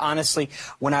credibility. I honestly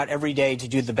went out every day to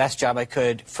do the best job I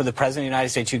could for the President of the United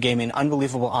States, who gave me an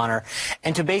unbelievable honor,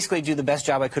 and to basically do the best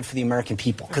job I could for the American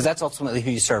people, because that's ultimately who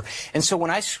you serve. And so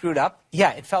when I screwed up,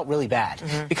 yeah, it felt really bad,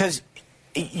 because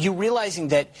you're realizing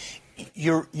that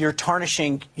you're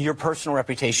tarnishing your personal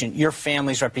reputation, your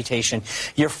family's reputation,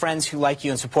 your friends who like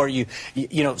you and support you,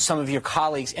 some of your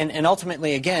colleagues, and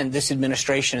ultimately, again, this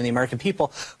administration and the American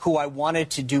people who I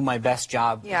wanted to do my best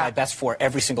job, my best for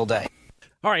every single day.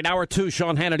 All right, Hour 2,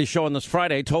 Sean Hannity Show on this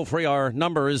Friday. Toll-free, our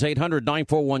number is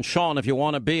 800-941-SEAN if you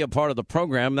want to be a part of the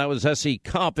program. That was S.E.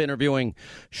 Cupp interviewing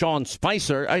Sean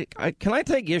Spicer. Can I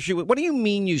take issue with, what do you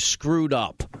mean you screwed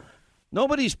up?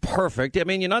 Nobody's perfect. I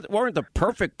mean, you weren't the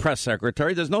perfect press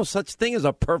secretary. There's no such thing as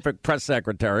a perfect press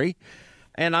secretary.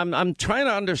 And I'm trying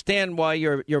to understand why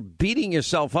you're beating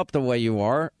yourself up the way you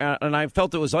are. And I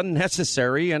felt it was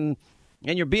unnecessary, and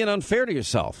you're being unfair to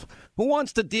yourself. Who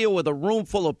wants to deal with a room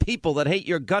full of people that hate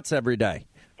your guts every day?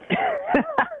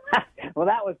 Well,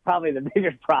 that was probably the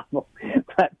biggest problem.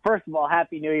 But first of all,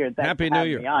 Happy New Year. Thanks Happy for New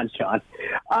having Year. me on, Sean.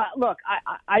 Look,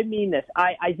 I mean this.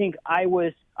 I think I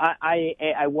was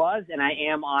and I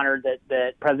am honored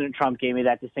that President Trump gave me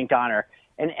that distinct honor.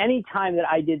 And any time that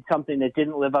I did something that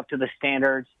didn't live up to the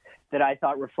standards that I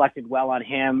thought reflected well on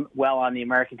him, well on the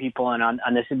American people, and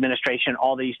on this administration,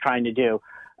 all that he's trying to do,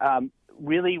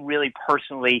 really, really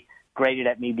personally grated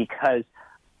at me because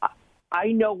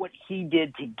I know what he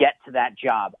did to get to that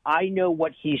job. I know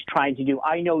what he's trying to do.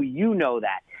 I know you know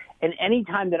that. And any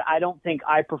time that I don't think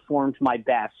I performed my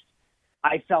best,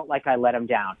 I felt like I let him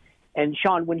down. And,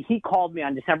 Sean, when he called me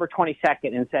on December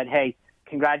 22nd and said, hey,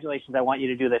 congratulations, I want you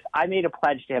to do this, I made a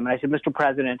pledge to him. And I said, Mr.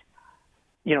 President,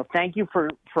 thank you for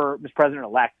Mr.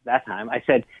 President-elect at that time. I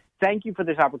said, thank you for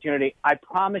this opportunity. I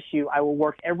promise you I will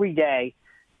work every day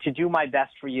to do my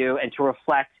best for you and to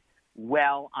reflect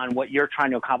well on what you're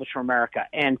trying to accomplish for America.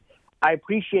 And I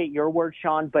appreciate your words,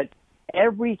 Sean, but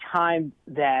every time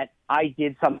that I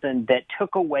did something that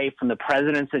took away from the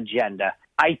president's agenda,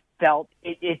 I felt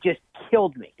it just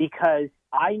killed me because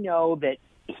I know that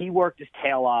he worked his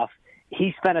tail off.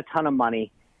 He spent a ton of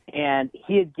money, and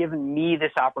he had given me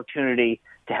this opportunity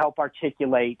to help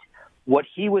articulate what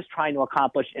he was trying to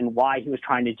accomplish and why he was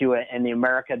trying to do it and the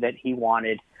America that he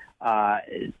wanted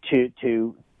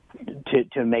to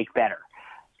make better.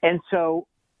 And so,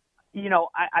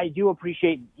 I do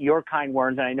appreciate your kind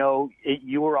words, and I know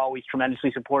you were always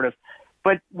tremendously supportive.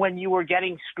 But when you were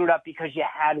getting screwed up because you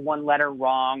had one letter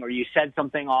wrong or you said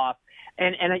something off,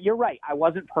 and you're right, I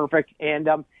wasn't perfect, and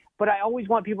but I always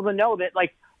want people to know that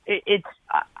it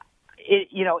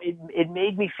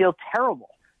made me feel terrible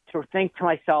to think to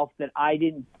myself that I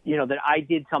didn't, that I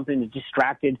did something that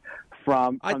distracted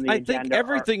from the agenda. I think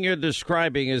everything you're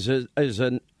describing is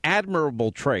an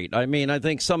admirable trait. I mean, I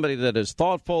think somebody that is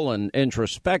thoughtful and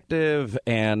introspective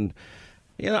and,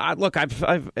 look,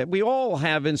 we all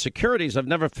have insecurities. I've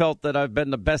never felt that I've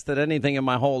been the best at anything in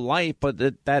my whole life, but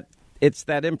it's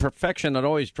that imperfection that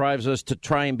always drives us to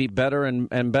try and be better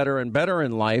and better and better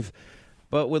in life.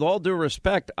 But with all due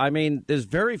respect, I mean, there's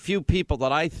very few people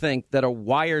that I think that are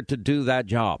wired to do that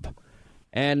job.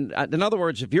 And in other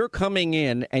words, if you're coming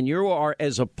in and you are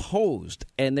as opposed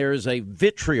and there's a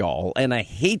vitriol and a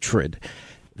hatred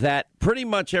that pretty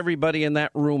much everybody in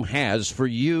that room has for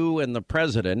you and the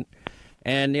president,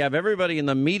 and you have everybody in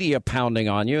the media pounding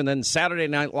on you, and then Saturday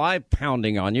Night Live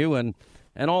pounding on you, and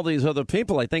all these other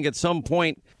people, I think at some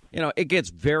point, it gets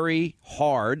very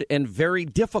hard and very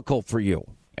difficult for you.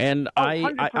 And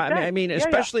I mean,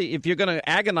 especially if you're going to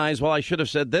agonize, well, I should have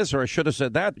said this or I should have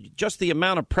said that, just the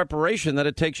amount of preparation that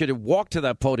it takes you to walk to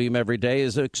that podium every day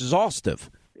is exhaustive.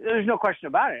 There's no question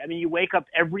about it. I mean, you wake up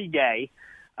every day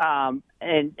and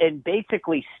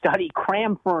basically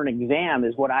cram for an exam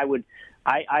is what I would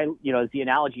is the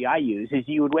analogy I use, is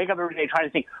you would wake up every day trying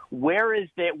to think, where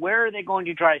are they going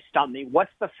to try to stump me? What's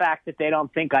the fact that they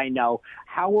don't think I know?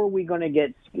 How are we going to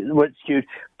get skewed?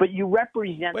 But you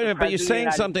represent. Wait a minute, but you're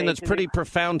saying something that's pretty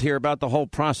profound here about the whole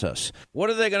process.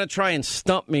 What are they going to try and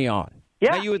stump me on?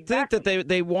 Yeah, now, you would think that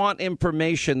they want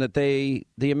information that the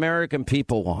American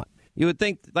people want. You would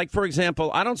think, like, for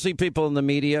example, I don't see people in the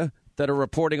media that are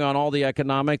reporting on all the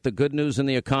good news in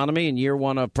the economy in year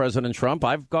one of President Trump.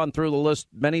 I've gone through the list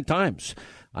many times.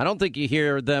 I don't think you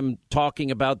hear them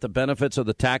talking about the benefits of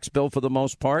the tax bill for the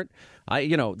most part.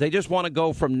 They just want to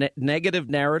go from negative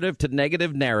narrative to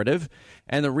negative narrative.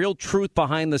 And the real truth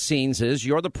behind the scenes is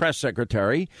you're the press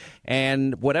secretary,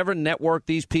 and whatever network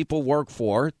these people work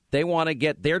for, they want to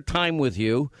get their time with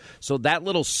you. So that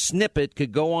little snippet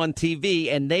could go on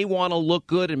TV, and they want to look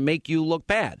good and make you look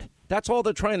bad. That's all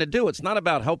they're trying to do. It's not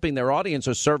about helping their audience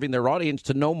or serving their audience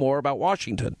to know more about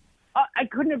Washington. I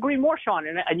couldn't agree more, Sean.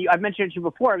 And I've mentioned it to you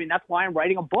before. I mean, that's why I'm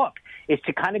writing a book, is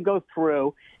to kind of go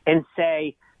through and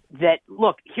say that,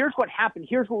 look, here's what happened.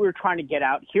 Here's what we were trying to get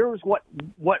out. Here's what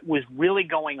was really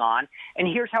going on. And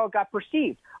here's how it got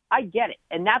perceived. I get it.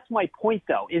 And that's my point,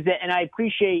 though, is that, and I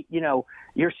appreciate,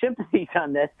 your sympathies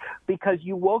on this, because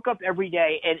you woke up every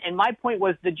day. And my point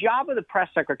was the job of the press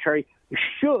secretary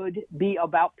should be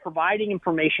about providing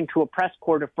information to a press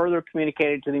corps to further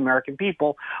communicate it to the American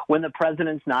people when the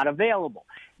president's not available.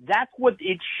 That's what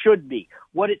it should be.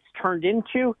 What it's turned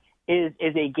into is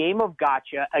a game of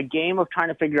gotcha, a game of trying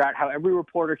to figure out how every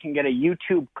reporter can get a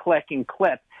YouTube click and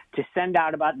clip to send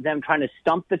out about them trying to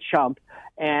stump the chump.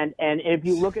 And if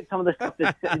you look at some of the stuff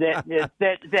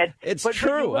that it's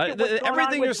true.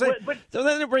 Everything you're saying. So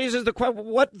then it raises the question: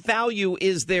 what value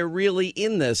is there really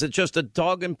in this? It's just a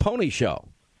dog and pony show.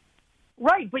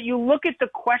 Right, but you look at the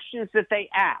questions that they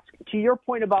ask. To your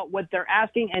point about what they're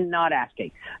asking and not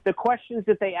asking, the questions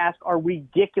that they ask are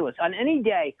ridiculous. On any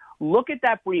day, look at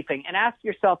that briefing and ask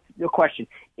yourself the question: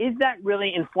 is that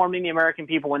really informing the American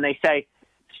people when they say,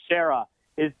 Sarah,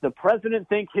 does the president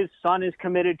think his son has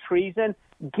committed treason?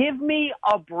 Give me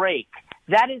a break.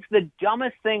 That is the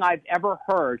dumbest thing I've ever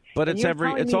heard. But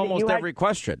it's almost every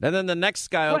question. And then the next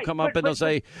guy will come up and they'll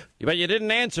say, but you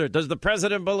didn't answer. Does the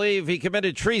president believe he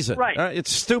committed treason? Right.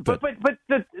 It's stupid. But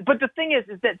the thing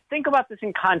is that think about this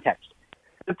in context.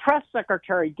 The press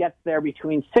secretary gets there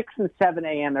between 6 and 7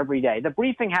 a.m. every day. The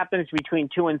briefing happens between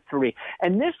 2 and 3.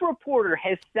 And this reporter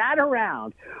has sat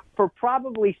around for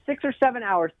probably 6 or 7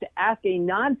 hours to ask a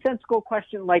nonsensical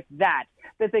question like that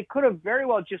they could have very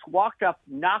well just walked up,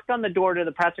 knocked on the door to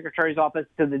the press secretary's office,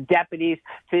 to the deputies,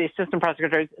 to the assistant press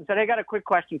secretaries, and said, I got a quick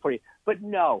question for you. But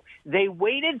no, they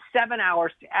waited 7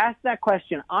 hours to ask that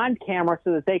question on camera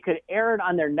so that they could air it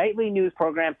on their nightly news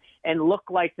program and look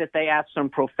like that they asked some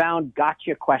profound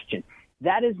gotcha question.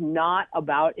 That is not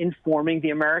about informing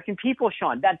the American people,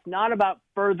 Sean. That's not about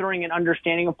furthering an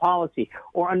understanding of policy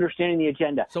or understanding the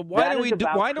agenda. So why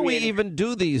do we even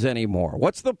do these anymore?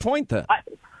 What's the point then?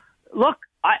 Look,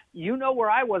 you know where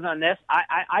I was on this.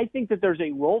 I think that there's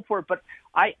a role for it, but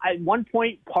at one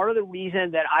point, part of the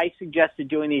reason that I suggested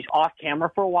doing these off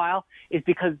camera for a while is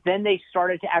because then they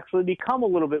started to actually become a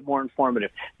little bit more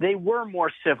informative. They were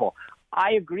more civil.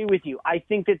 I agree with you. I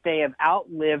think that they have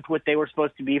outlived what they were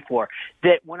supposed to be for.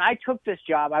 That when I took this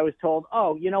job, I was told,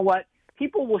 oh, you know what?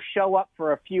 People will show up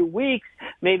for a few weeks,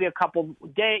 maybe a couple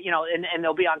days, and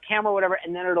they'll be on camera or whatever,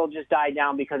 and then it'll just die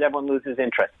down because everyone loses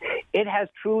interest. It has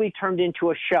truly turned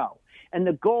into a show. And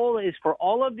the goal is for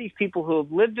all of these people who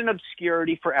have lived in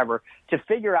obscurity forever to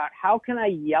figure out how can I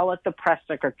yell at the press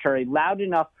secretary loud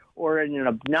enough or in an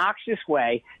obnoxious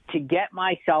way to get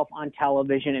myself on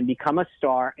television and become a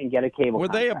star and get a cable Were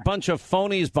contract. they a bunch of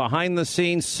phonies behind the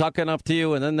scenes sucking up to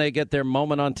you and then they get their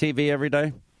moment on TV every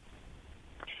day?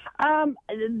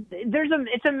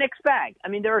 It's a mixed bag. I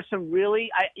mean, there are some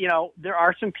really, there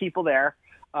are some people there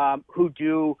who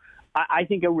do, I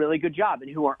think, a really good job and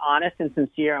who are honest and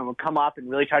sincere and will come up and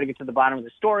really try to get to the bottom of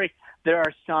the story. There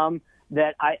are some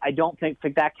that I don't think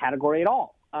fit that category at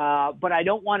all. But I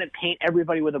don't want to paint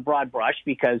everybody with a broad brush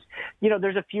because,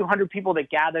 there's a few hundred people that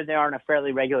gather there on a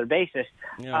fairly regular basis.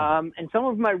 Yeah. And some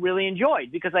of them I really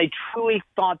enjoyed because I truly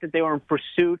thought that they were in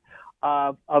pursuit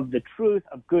of the truth,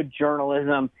 of good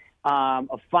journalism,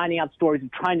 of finding out stories,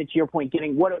 of trying to your point,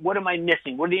 getting what am I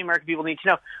missing? What do the American people need to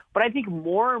know? But I think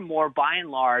more and more, by and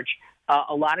large,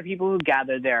 a lot of people who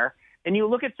gather there, and you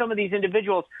look at some of these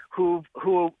individuals who've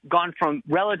gone from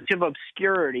relative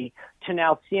obscurity to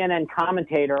now CNN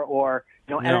commentator or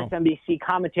MSNBC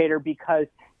commentator because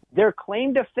their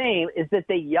claim to fame is that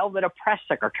they yelled at a press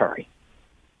secretary.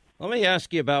 Let me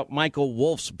ask you about Michael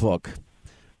Wolff's book.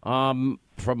 From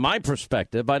my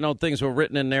perspective, I know things were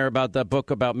written in there about that book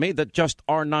about me that just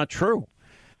are not true.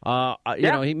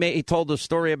 He told the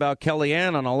story about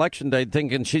Kellyanne on Election Day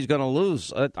thinking she's going to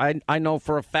lose. I know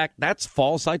for a fact that's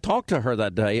false. I talked to her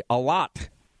that day a lot.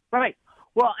 Right.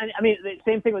 Well, and I mean, the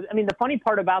same thing the funny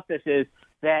part about this is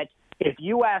that if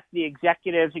you ask the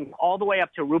executives all the way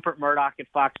up to Rupert Murdoch at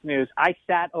Fox News, I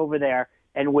sat over there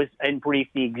and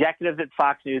briefed the executives at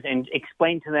Fox News and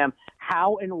explained to them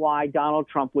how and why Donald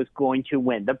Trump was going to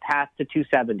win, the path to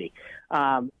 270.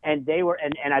 And they were,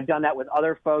 and I've done that with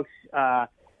other folks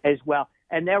as well.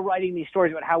 And they're writing these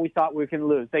stories about how we thought we can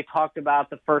lose. They talked about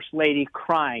the First Lady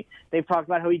crying. They've talked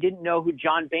about how he didn't know who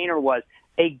John Boehner was,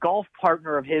 a golf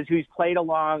partner of his who's played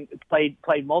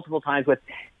multiple times with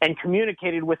and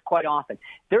communicated with quite often.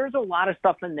 There's a lot of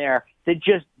stuff in there that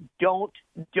just don't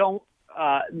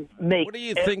make. What do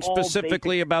you think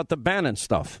specifically about the Bannon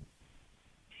stuff?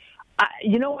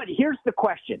 You know what? Here's the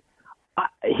question.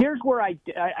 Here's where I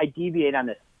deviate on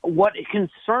this. What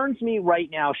concerns me right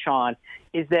now, Sean,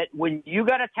 is that when you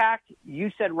got attacked,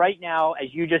 you said right now,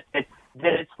 as you just said,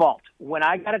 that it's false. When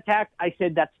I got attacked, I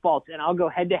said that's false. And I'll go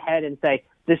head to head and say,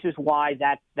 this is why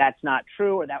that's not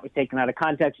true or that was taken out of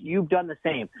context. You've done the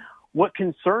same. What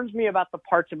concerns me about the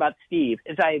parts about Steve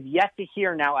is I have yet to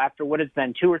hear now after what has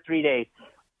been 2 or 3 days,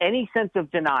 any sense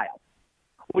of denial,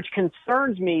 which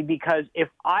concerns me because if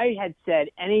I had said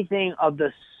anything of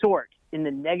the sort in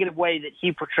the negative way that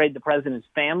he portrayed the president's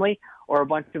family or a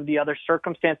bunch of the other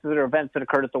circumstances or events that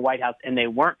occurred at the White House and they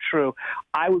weren't true,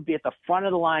 I would be at the front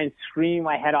of the line screaming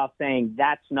my head off saying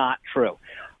that's not true.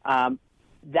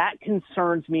 That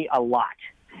concerns me a lot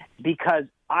because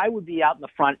I would be out in the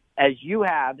front, as you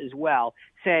have as well,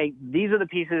 saying these are the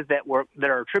pieces that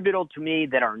are attributable to me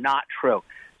that are not true.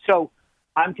 So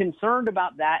I'm concerned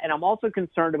about that, and I'm also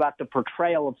concerned about the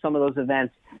portrayal of some of those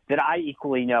events that I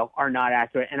equally know are not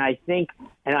accurate. And I think,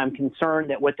 and I'm concerned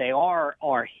that what they are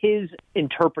his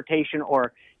interpretation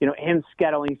or, him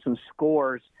scheduling some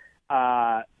scores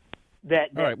that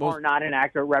are not an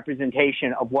accurate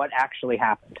representation of what actually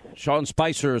happened. Sean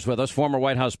Spicer is with us, former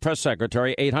White House press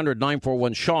secretary.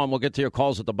 800-941-SEAN. We'll get to your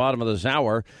calls at the bottom of this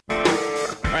hour.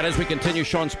 All right, as we continue,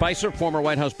 Sean Spicer, former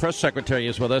White House press secretary,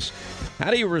 is with us.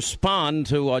 How do you respond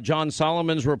to John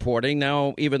Solomon's reporting,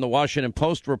 now even the Washington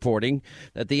Post reporting,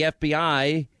 that the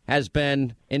FBI has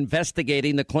been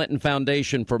investigating the Clinton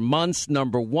Foundation for months,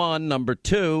 number one. Number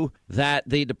two, that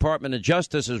the Department of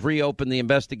Justice has reopened the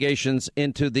investigations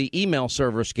into the email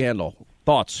server scandal.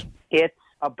 Thoughts? It's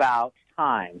about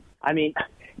time. I mean,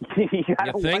 you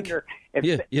gotta wonder if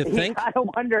you think?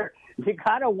 You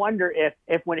gotta wonder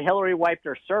if when Hillary wiped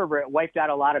her server, it wiped out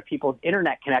a lot of people's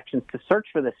internet connections to search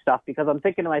for this stuff, because I'm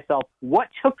thinking to myself, what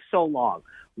took so long?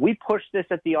 We pushed this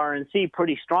at the RNC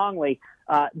pretty strongly.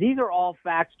 These are all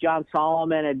facts. John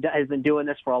Solomon has been doing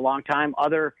this for a long time.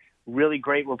 Other really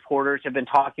great reporters have been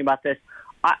talking about this.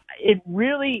 It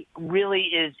really, really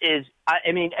is.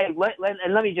 I mean,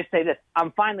 let me just say this.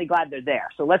 I'm finally glad they're there.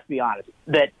 So let's be honest,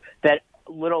 that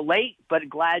a little late, but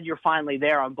glad you're finally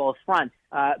there on both fronts,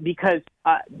 because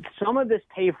some of this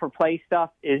pay-for-play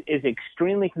stuff is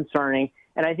extremely concerning.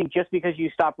 And I think just because you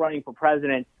stop running for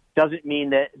president doesn't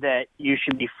mean that you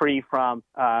should be free from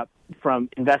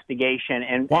investigation.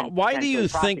 And why do you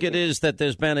think it is that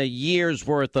there's been a year's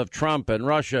worth of Trump and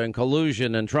Russia and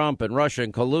collusion and Trump and Russia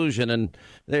and collusion, and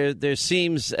there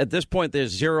seems at this point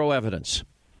there's zero evidence?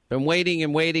 Been waiting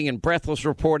and breathless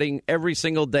reporting every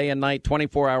single day and night,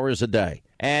 24 hours a day,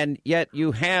 and yet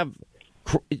you have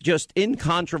just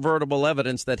incontrovertible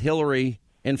evidence that Hillary,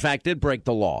 in fact, did break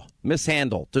the law,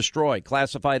 mishandle, destroy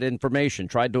classified information,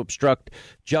 tried to obstruct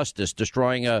justice,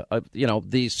 destroying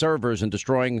these servers and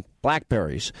destroying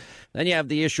BlackBerries. Then you have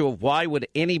the issue of why would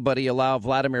anybody allow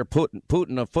Vladimir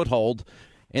Putin a foothold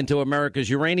into America's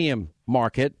uranium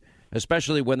market,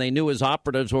 especially when they knew his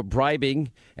operatives were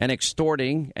bribing and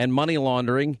extorting and money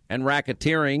laundering and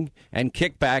racketeering and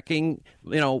kickbacking,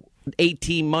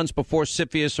 18 months before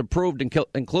CFIUS approved,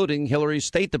 including Hillary's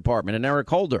State Department and Eric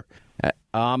Holder.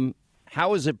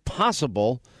 How is it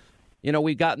possible,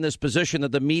 we've gotten this position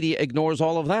that the media ignores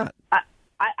all of that?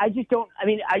 I just don't. I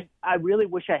mean, I really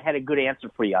wish I had a good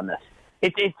answer for you on this.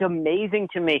 It's amazing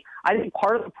to me. I think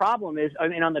part of the problem is,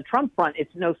 on the Trump front,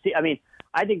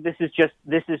 I think this is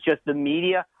just the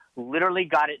media literally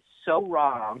got it so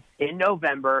wrong in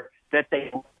November that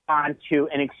they on to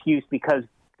an excuse, because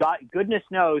goodness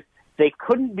knows they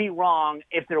couldn't be wrong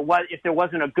if there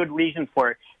wasn't a good reason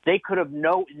for it. They could have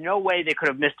no way they could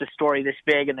have missed a story this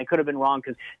big, and they could have been wrong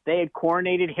because they had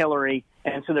coronated Hillary,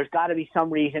 and so there's got to be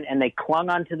some reason, and they clung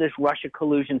onto this Russia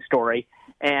collusion story.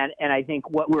 And I think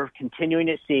what we're continuing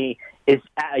to see is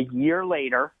a year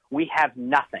later, we have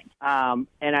nothing. And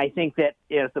I think that,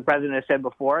 as the president has said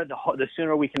before, the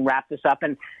sooner we can wrap this up.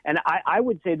 And I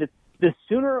would say that the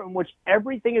sooner in which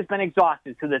everything has been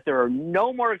exhausted so that there are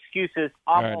no more excuses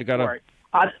on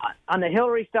the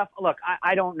Hillary stuff, look,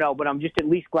 I don't know, but I'm just at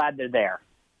least glad they're there.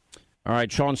 All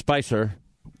right, Sean Spicer,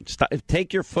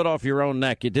 take your foot off your own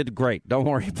neck. You did great. Don't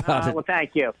worry about it. Well,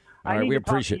 thank you. All right, we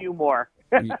appreciate you more.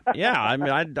 Yeah, I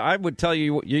mean, I would tell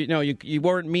you, you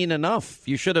weren't mean enough.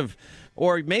 You should have,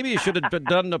 or maybe you should have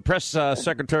done the press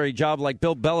secretary job like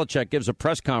Bill Belichick gives a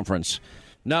press conference.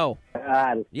 No.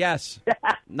 Yes.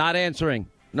 Not answering.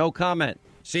 No comment.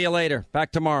 See you later.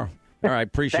 Back tomorrow. All right,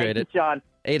 appreciate it. Thank you, John.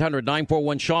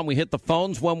 800-941-SEAN. We hit the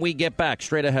phones when we get back.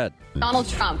 Straight ahead. Donald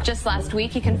Trump, just last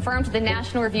week, he confirmed to the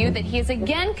National Review that he is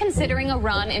again considering a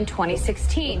run in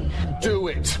 2016. Do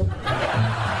it. Do it.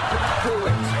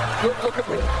 Look at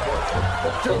me.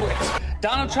 Do it.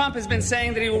 Donald Trump has been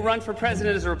saying that he will run for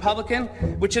president as a Republican,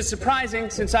 which is surprising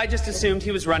since I just assumed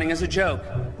he was running as a joke.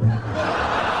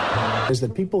 Is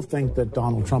that people think that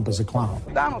Donald Trump is a clown.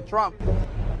 Donald Trump,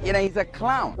 he's a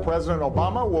clown. President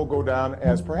Obama will go down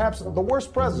as perhaps the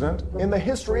worst president in the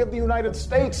history of the United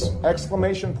States!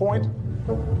 Exclamation point.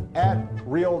 At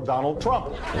real Donald Trump.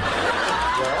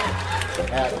 Well,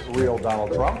 at real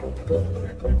Donald Trump.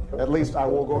 At least I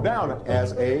will go down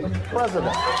as a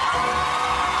president.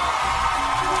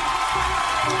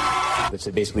 So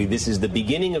basically, this is the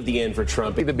beginning of the end for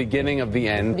Trump. The beginning of the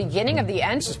end. Beginning of the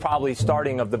end? This is probably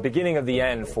starting of the beginning of the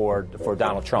end for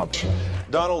Donald Trump.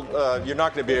 Donald, you're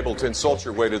not going to be able to insult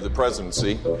your way to the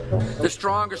presidency. The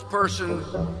strongest person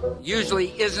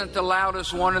usually isn't the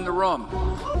loudest one in the room.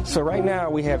 So right now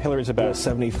we have Hillary's about a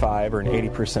 75 or an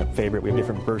 80% favorite. We have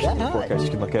different versions of the forecast you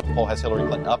can look at. Poll has Hillary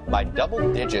Clinton up by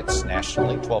double digits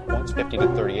nationally, 12 points,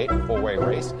 50-38, four-way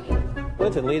race.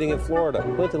 Clinton leading in Florida,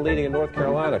 Clinton leading in North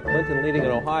Carolina, Clinton leading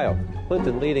in Ohio,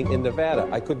 Clinton leading in Nevada.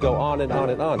 I could go on and on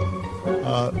and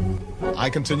on. I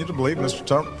continue to believe Mr.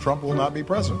 Trump will not be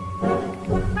president.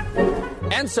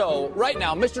 And so, right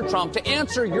now, Mr. Trump, to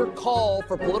answer your call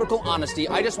for political honesty,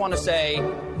 I just want to say,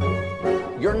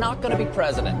 you're not going to be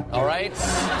president, all right?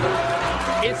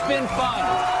 It's been fun.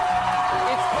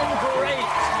 It's been great.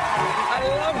 I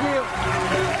love you.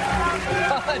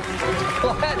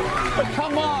 But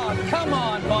come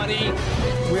on, buddy.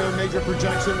 We have a major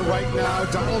projection right now.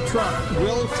 Donald Trump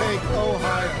will take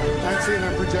Ohio. And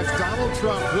CNN projects Donald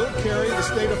Trump will carry the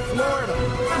state of Florida.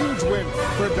 Huge win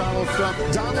for Donald Trump.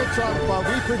 Donald Trump,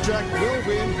 we project, will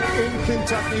win in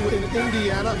Kentucky, in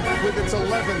Indiana, with its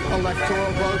 11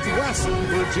 electoral votes. West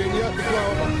Virginia,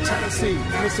 Oklahoma, Tennessee,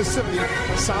 Mississippi,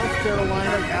 South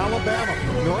Carolina,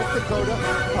 Alabama, North Dakota,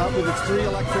 with its 3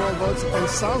 electoral votes, and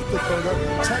South Dakota,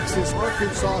 Texas,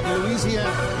 Arkansas,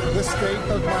 Louisiana, the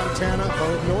state of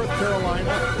Montana, North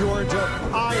Carolina, Georgia,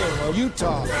 Iowa,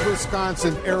 Utah,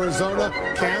 Wisconsin, Arizona,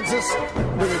 Kansas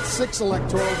with its 6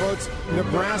 electoral votes,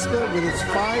 Nebraska with its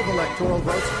 5 electoral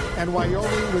votes, and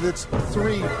Wyoming with its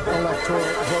 3 electoral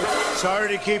votes. Sorry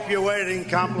to keep you waiting.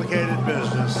 Complicated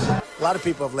business. A lot of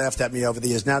people have laughed at me over the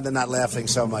years. Now they're not laughing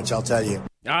so much, I'll tell you.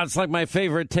 Oh, it's like my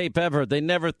favorite tape ever. They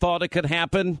never thought it could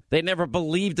happen. They never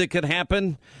believed it could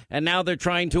happen. And now they're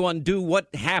trying to undo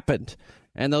what happened.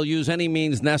 And they'll use any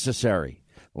means necessary.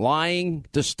 Lying,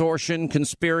 distortion,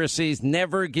 conspiracies,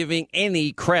 never giving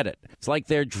any credit. It's like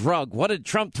their drug. What did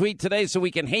Trump tweet today so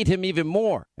we can hate him even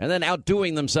more? And then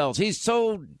outdoing themselves. He's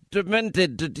so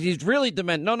demented. He's really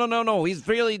demented. No. He's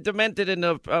really demented and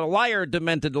a liar,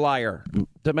 demented liar.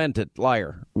 Demented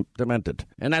liar. Demented.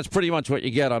 And that's pretty much what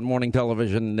you get on morning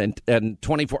television and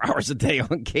 24 hours a day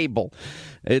on cable.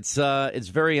 It's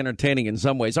very entertaining in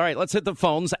some ways. All right, let's hit the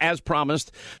phones as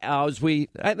promised.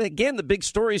 Again, the big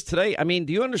stories today. I mean,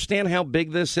 do you understand how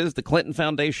big this is? The Clinton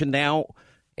Foundation now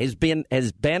has been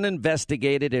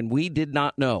investigated, and we did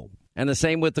not know. And the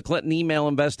same with the Clinton email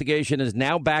investigation is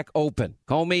now back open.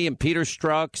 Comey and Peter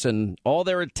Strzok and all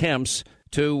their attempts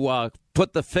to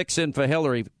put the fix in for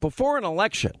Hillary before an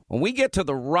election. When we get to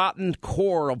the rotten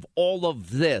core of all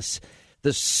of this,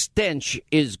 the stench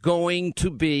is going to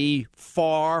be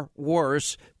far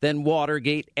worse than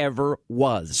Watergate ever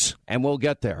was. And we'll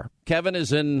get there. Kevin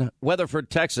is in Weatherford,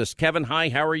 Texas. Kevin, hi.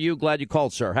 How are you? Glad you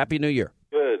called, sir. Happy New Year.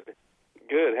 Good.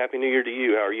 Happy New Year to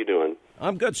you. How are you doing?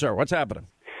 I'm good, sir. What's happening?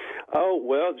 Oh,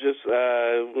 well, just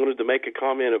wanted to make a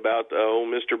comment about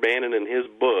Mr. Bannon and his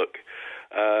book.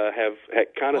 Had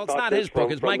kind of it's not his book.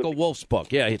 It's Michael Wolff's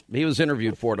book. Yeah, he was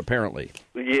interviewed for it, apparently.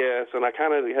 Yes, and I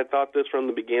kind of had thought this from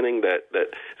the beginning that this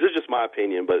is just my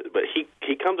opinion, but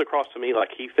he comes across to me like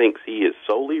he thinks he is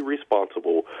solely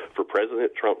responsible for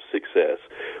President Trump's success,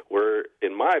 where,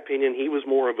 in my opinion, he was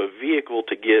more of a vehicle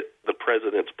to get the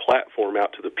president's platform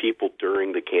out to the people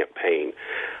during the campaign.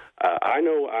 I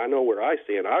know where I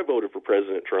stand. I voted for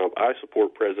President Trump. I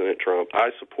support President Trump. I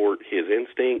support his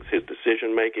instincts, his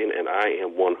decision-making, and I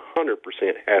am 100%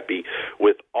 happy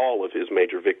with all of his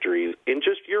major victories in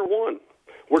just year one.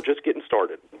 We're just getting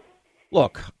started.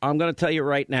 Look, I'm going to tell you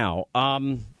right now,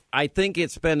 I think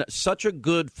it's been such a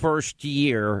good first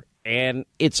year, and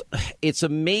it's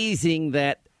amazing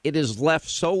that it is left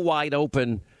so wide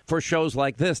open for shows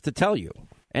like this to tell you.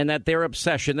 And that their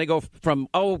obsession, they go from,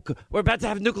 we're about to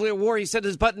have nuclear war. He said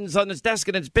his button's on his desk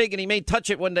and it's big and he may touch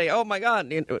it one day. Oh, my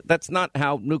God. That's not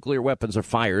how nuclear weapons are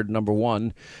fired, number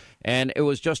one. And it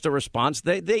was just a response.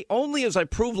 They only, as I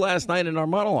proved last night in our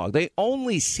monologue, they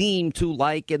only seem to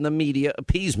like in the media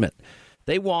appeasement.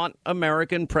 They want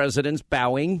American presidents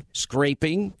bowing,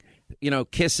 scraping,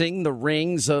 kissing the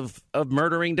rings of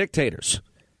murdering dictators.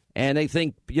 And they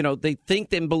think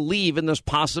and believe in this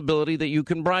possibility that you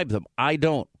can bribe them. I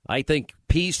don't. I think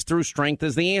peace through strength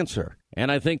is the answer.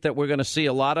 And I think that we're going to see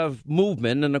a lot of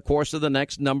movement in the course of the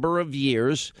next number of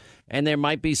years. And there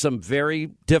might be some very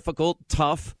difficult,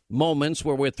 tough moments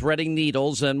where we're threading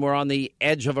needles and we're on the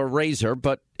edge of a razor,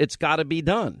 but it's got to be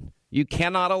done. You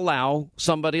cannot allow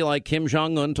somebody like Kim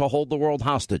Jong-un to hold the world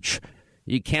hostage.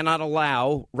 You cannot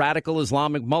allow radical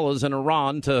Islamic mullahs in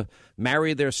Iran to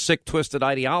marry their sick, twisted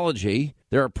ideology,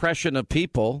 their oppression of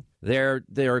people, their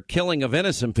killing of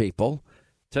innocent people.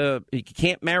 You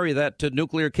can't marry that to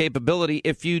nuclear capability.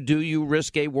 If you do, you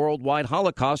risk a worldwide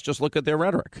Holocaust. Just look at their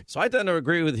rhetoric. So I tend to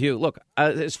agree with you. Look,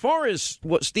 as far as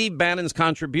what Steve Bannon's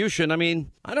contribution, I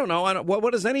mean, I don't know.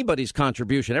 What is anybody's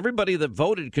contribution? Everybody that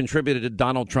voted contributed to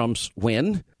Donald Trump's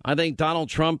win. I think Donald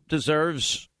Trump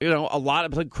deserves, a lot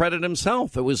of credit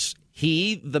himself. It was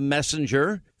he, the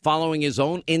messenger, following his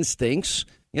own instincts,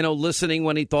 listening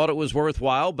when he thought it was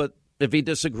worthwhile. But if he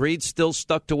disagreed, still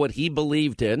stuck to what he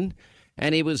believed in.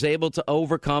 And he was able to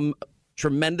overcome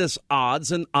tremendous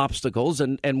odds and obstacles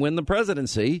and win the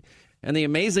presidency. And the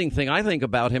amazing thing I think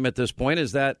about him at this point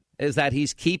is that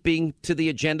he's keeping to the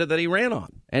agenda that he ran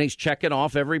on. And he's checking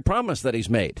off every promise that he's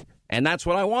made. And that's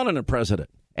what I want in a president.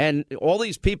 And all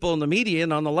these people in the media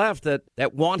and on the left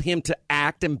that want him to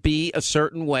act and be a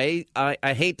certain way,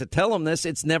 I hate to tell them this,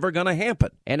 it's never going to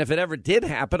happen. And if it ever did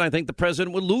happen, I think the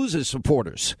president would lose his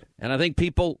supporters. And I think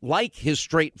people like his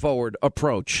straightforward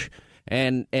approach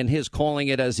and his calling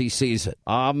it as he sees it.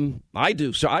 I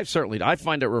do. So I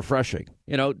find it refreshing.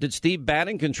 You know, did Steve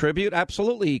Bannon contribute?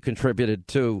 Absolutely, he contributed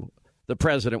to the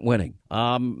president winning.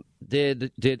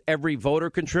 Did every voter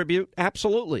contribute?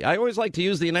 Absolutely. I always like to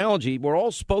use the analogy, we're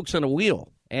all spokes in a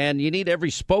wheel, and you need every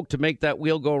spoke to make that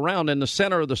wheel go round. And the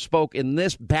center of the spoke in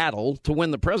this battle to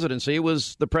win the presidency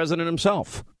was the president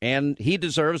himself. And he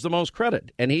deserves the most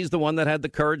credit. And he's the one that had the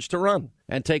courage to run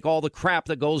and take all the crap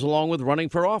that goes along with running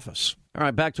for office. All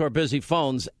right, back to our busy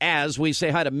phones as we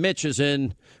say hi to Mitch is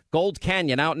in Gold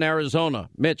Canyon out in Arizona.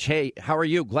 Mitch, hey, how are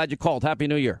you? Glad you called. Happy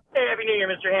New Year. Hey, Happy New Year,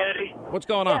 Mr. Hannity. What's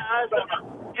going on?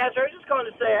 Yeah, so I was just calling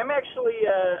to say I'm actually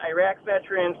an Iraq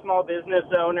veteran, small business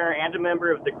owner, and a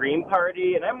member of the Green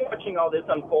Party, and I'm watching all this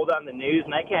unfold on the news,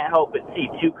 and I can't help but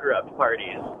see two corrupt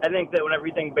parties. I think that when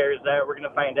everything bears out, we're going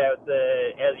to find out that,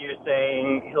 as you're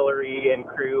saying, Hillary and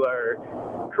crew are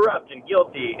corrupt and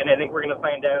guilty, and I think we're going to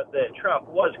find out that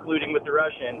Trump was colluding with the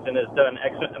Russians and has done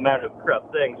X amount of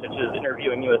corrupt things, such as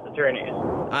interviewing U.S. attorneys.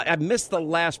 I missed the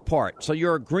last part. So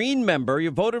you're a Green member.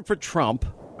 You voted for Trump.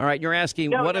 All right, you're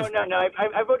asking No.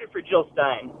 I voted for Jill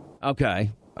Stein. Okay.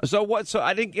 So what? So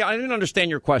I didn't understand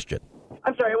your question.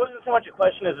 I'm sorry, it wasn't so much a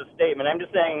question as a statement. I'm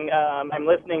just saying I'm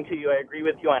listening to you. I agree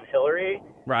with you on Hillary,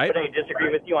 right? But I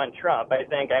disagree with you on Trump. I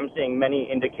think I'm seeing many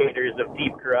indicators of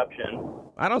deep corruption.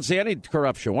 I don't see any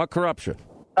corruption. What corruption?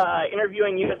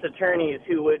 Interviewing U.S. attorneys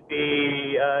who would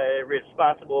be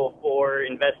responsible for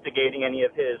investigating any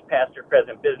of his past or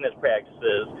present business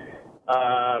practices.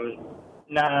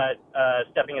 Not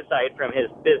stepping aside from his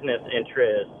business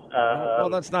interests. Well,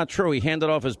 that's not true. He handed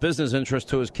off his business interests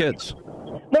to his kids.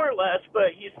 More or less, but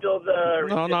he's still the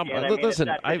recipient. Listen,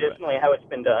 it's not traditionally how it's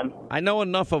been done. I know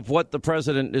enough of what the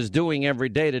president is doing every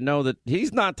day to know that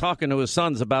he's not talking to his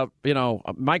sons about,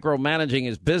 micromanaging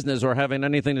his business or having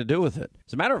anything to do with it.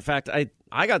 As a matter of fact,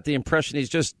 I got the impression he's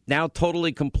just now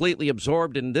totally, completely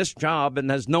absorbed in this job and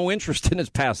has no interest in his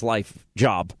past life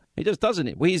job. He just doesn't.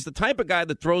 He's the type of guy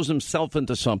that throws himself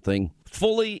into something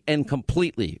fully and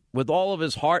completely with all of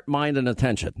his heart, mind, and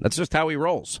attention. That's just how he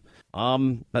rolls.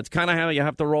 That's kind of how you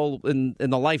have to roll in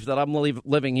the life that I'm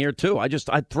living here, too. I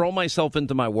throw myself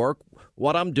into my work,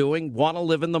 what I'm doing, want to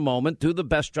live in the moment, do the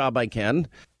best job I can.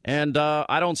 And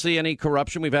I don't see any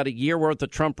corruption. We've had a year worth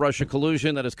of Trump-Russia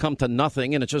collusion that has come to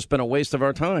nothing, and it's just been a waste of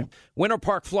our time. Winter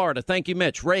Park, Florida. Thank you,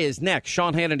 Mitch. Ray is next.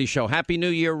 Sean Hannity Show. Happy New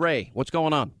Year, Ray. What's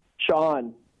going on?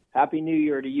 Sean, Happy New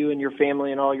Year to you and your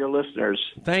family and all your listeners.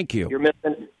 Thank you. You're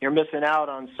missing out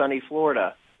on sunny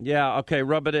Florida. Yeah, okay,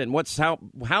 rub it in.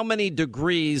 How many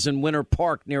degrees in Winter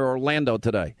Park near Orlando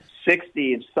today? 60.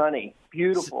 It's sunny.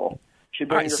 Beautiful. Should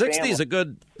bring your 60 family. is a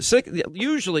good.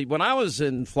 Usually, when I was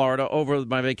in Florida over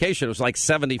my vacation, it was like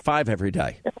 75 every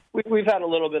day. We've had a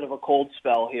little bit of a cold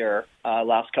spell here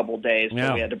last couple of days,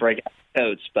 so we had to break out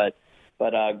coats, but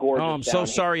gorgeous. Oh, I'm so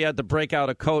sorry you had to break out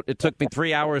a coat. It took me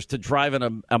 3 hours to drive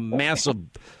in a massive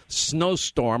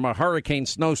snowstorm, a hurricane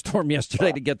snowstorm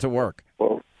yesterday to get to work.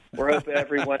 We're hoping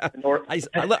everyone in the north.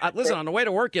 Listen, on the way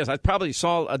to work, yes, I probably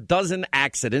saw a dozen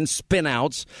accidents,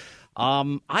 spin-outs.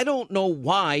 I don't know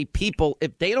why people,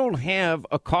 if they don't have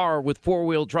a car with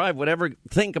four-wheel drive, would ever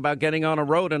think about getting on a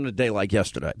road on a day like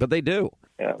yesterday. But they do.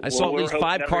 Yeah. I saw at least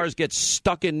 5 cars get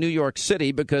stuck in New York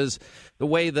City because the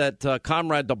way that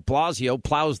Comrade de Blasio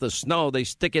plows the snow, they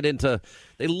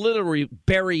literally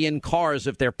bury in cars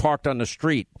if they're parked on the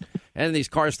street. And these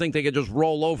cars think they can just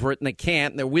roll over it, and they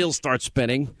can't, and their wheels start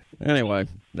spinning. Anyway,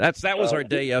 that was our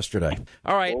day yesterday.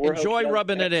 All right, enjoy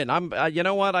rubbing it in. You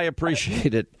know what? I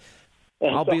appreciate it.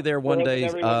 I'll be there one day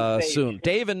soon.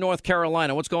 Dave in North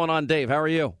Carolina. What's going on, Dave? How are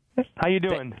you? How you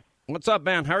doing? What's up,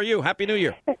 man? How are you? Happy New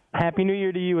Year. Happy New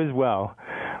Year to you as well.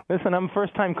 Listen, I'm a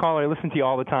first-time caller. I listen to you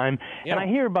all the time. Yeah. And I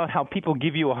hear about how people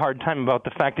give you a hard time about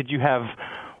the fact that you have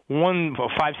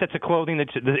 5 sets of clothing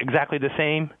that's exactly the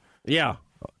same. Yeah.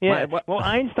 Yeah. Well,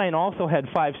 Einstein also had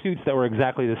 5 suits that were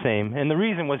exactly the same. And the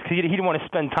reason was because he didn't want to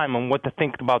spend time on what to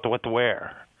think about what to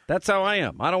wear. That's how I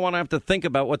am. I don't want to have to think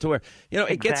about what to wear. You know,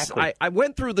 I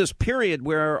went through this period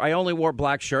where I only wore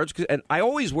black shirts, and I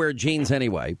always wear jeans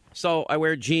anyway. So I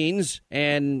wear jeans,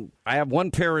 and I have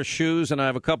 1 pair of shoes, and I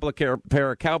have a couple of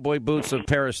pair of cowboy boots, and a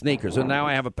pair of sneakers. And now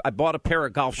I bought a pair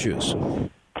of golf shoes,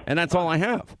 and that's all I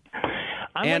have.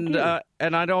 And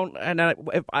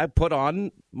if I put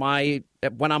on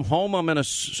when I'm home, I'm in a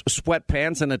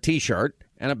sweatpants and a T-shirt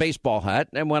and a baseball hat.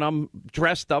 And when I'm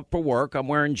dressed up for work, I'm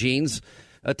wearing jeans,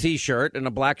 a T-shirt, and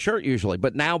a black shirt usually.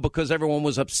 But now, because everyone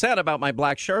was upset about my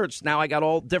black shirts, now I got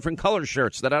all different color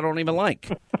shirts that I don't even like.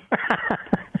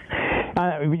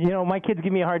 My kids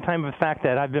give me a hard time with the fact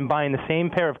that I've been buying the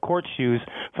same pair of court shoes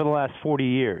for the last 40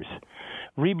 years.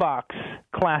 Reebok's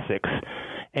Classics.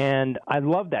 And I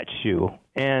love that shoe.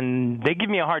 And they give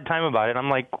me a hard time about it. I'm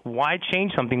like, why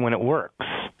change something when it works?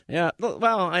 Yeah,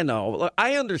 well, I know. Look,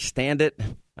 I understand it.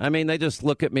 I mean, they just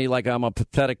look at me like I'm a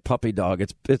pathetic puppy dog.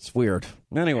 It's weird.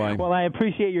 Anyway. Well, I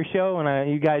appreciate your show,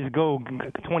 and you guys go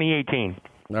 2018.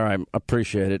 All right,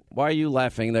 appreciate it. Why are you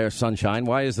laughing there, Sunshine?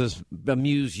 Why does this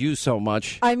amuse you so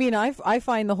much? I mean, I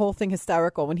find the whole thing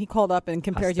hysterical. When he called up and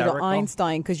compared you to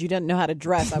Einstein because you didn't know how to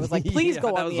dress, I was like, please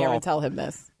go on the air and tell him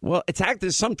this. Well,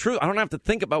 there's some truth. I don't have to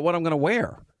think about what I'm going to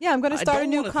wear. Yeah, I'm going to start a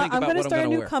new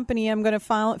company. I'm going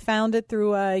to found it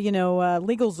through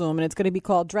LegalZoom, and it's going to be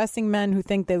called Dressing Men Who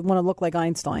Think They Want to Look Like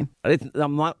Einstein.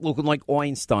 I'm not looking like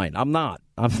Einstein. I'm not.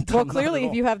 Well, clearly,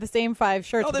 if you have the same 5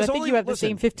 shirts, but I think you have the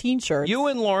same 15 shirts. You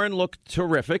and Lauren look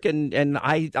terrific, and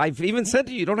I've even said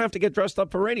to you, you don't have to get dressed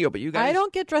up for radio, but you guys... I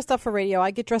don't get dressed up for radio. I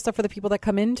get dressed up for the people that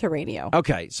come into radio.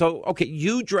 Okay,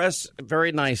 you dress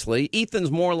very nicely. Ethan's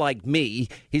more like me,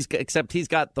 except he's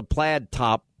got the plaid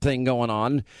top thing going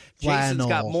on. Jason's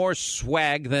got more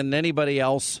swag than anybody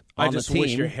else on the team. I just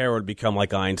wish your hair would become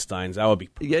like Einstein's. That would be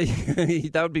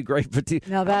that would be great. But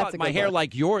now that's my hair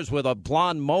like yours with a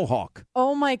blonde mohawk.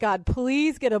 Oh my God!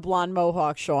 Please get a blonde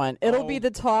mohawk, Sean. It'll be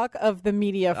the talk of the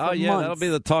media for months. That'll be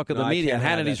the talk of the media.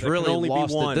 Hannity's really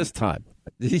lost it this time.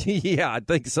 Yeah, I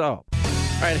think so.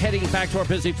 All right, heading back to our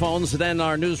busy phones, then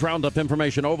our news roundup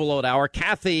information overload hour.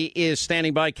 Kathy is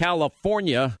standing by.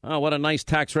 California. Oh, what a nice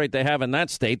tax rate they have in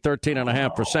that state,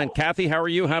 13.5%. Kathy, how are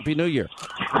you? Happy New Year.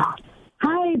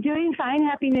 Hi, doing fine.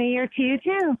 Happy New Year to you,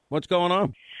 too. What's going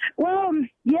on? Well,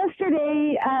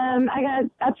 yesterday I got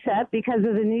upset because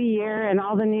of the new year and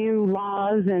all the new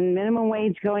laws and minimum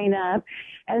wage going up.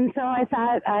 And so I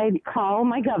thought I'd call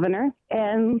my governor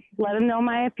and let him know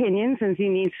my opinion since he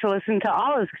needs to listen to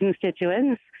all his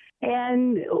constituents.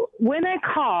 And when I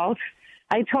called,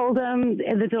 I told him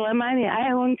the dilemma.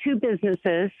 I own 2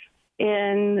 businesses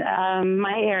in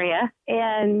my area.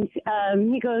 And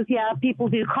he goes, yeah, people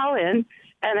do call in.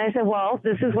 And I said, well,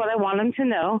 this is what I want him to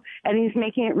know. And he's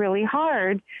making it really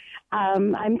hard.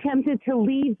 I'm tempted to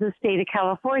leave the state of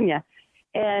California.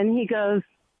 And he goes,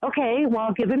 okay,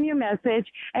 well, give him your message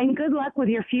and good luck with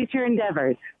your future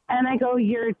endeavors. And I go,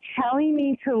 you're telling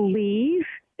me to leave?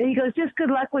 And he goes, just good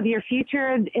luck with your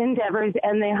future endeavors.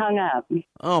 And they hung up.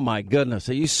 Oh, my goodness.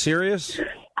 Are you serious?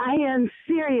 I am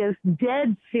serious,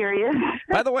 dead serious.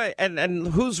 By the way, and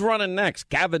who's running next?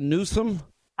 Gavin Newsom?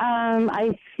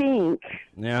 I think.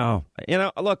 No.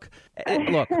 Look,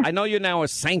 I know you're now a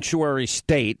sanctuary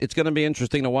state. It's going to be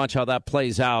interesting to watch how that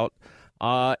plays out.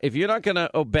 If you're not going to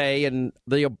obey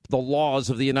the laws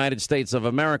of the United States of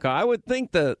America, I would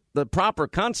think that the proper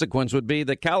consequence would be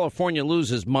that California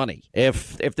loses money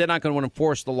if they're not going to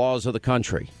enforce the laws of the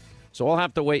country. So we'll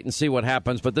have to wait and see what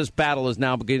happens. But this battle is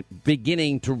now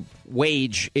beginning to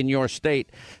wage in your state.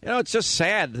 It's just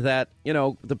sad that,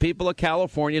 the people of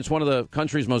California, it's one of the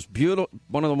country's one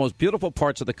of the most beautiful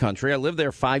parts of the country. I lived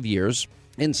there 5 years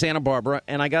in Santa Barbara,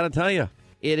 and I got to tell you,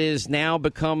 it has now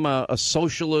become a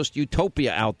socialist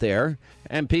utopia out there,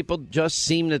 and people just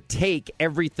seem to take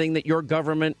everything that your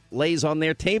government lays on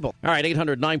their table. All right,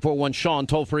 800-941-SEAN,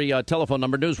 toll-free telephone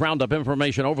number. News roundup,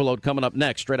 information overload coming up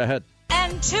next, straight ahead.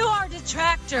 And to our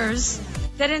detractors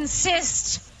that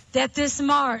insist that this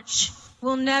march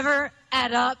will never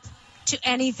add up to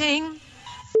anything,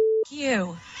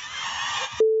 you.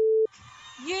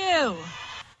 You.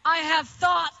 I have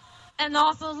thought an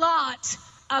awful lot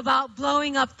about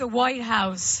blowing up the White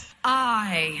House.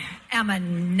 I am a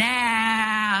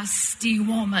nasty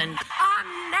woman.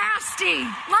 I'm nasty,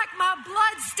 like my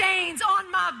blood stains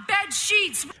on my bed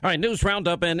sheets. All right, news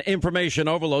roundup and information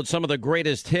overload. Some of the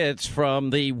greatest hits from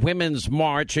the Women's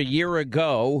March a year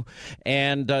ago.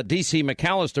 And D.C.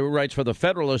 McAllister, who writes for The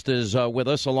Federalist, is with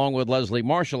us, along with Leslie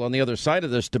Marshall on the other side of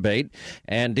this debate.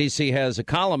 And D.C. has a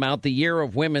column out, "The Year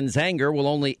of Women's Anger Will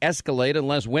Only Escalate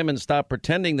Unless Women Stop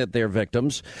Pretending That They're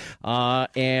Victims."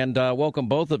 And welcome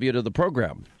both of you to the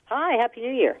program. Hi, Happy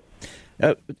New Year.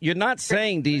 You're not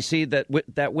saying, D.C.,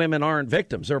 that women aren't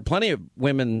victims. There are plenty of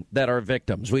women that are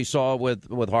victims. We saw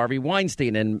with Harvey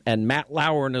Weinstein and Matt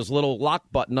Lauer and his little lock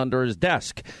button under his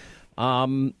desk.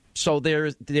 So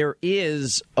there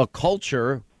is a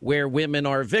culture where women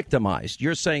are victimized.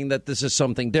 You're saying that this is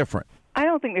something different. I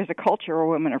don't think there's a culture where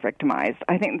women are victimized.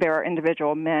 I think there are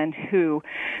individual men who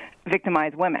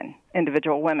victimize women,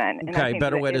 individual women. And okay,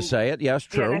 better way to say it. Yes,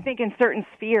 true. Yeah, and I think in certain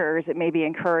spheres, it may be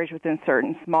encouraged within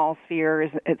certain small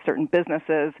spheres, at certain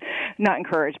businesses, not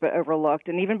encouraged but overlooked,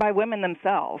 and even by women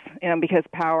themselves, because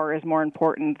power is more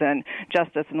important than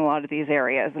justice in a lot of these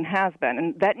areas, and has been.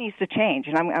 And that needs to change,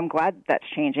 and I'm glad that's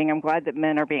changing. I'm glad that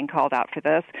men are being called out for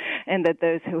this, and that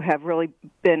those who have really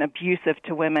been abusive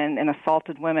to women and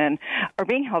assaulted women are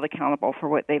being held accountable for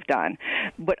what they've done.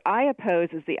 What I oppose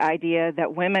is the idea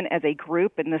that women as a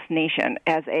group in this nation,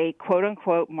 as a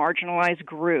quote-unquote marginalized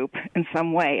group in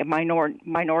some way, a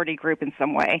minority group in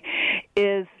some way,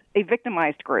 is a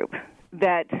victimized group,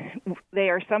 that they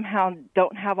are somehow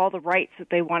don't have all the rights that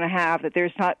they want to have, that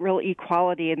there's not real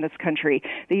equality in this country.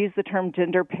 They use the term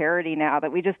gender parity now,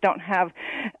 that we just don't have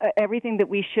everything that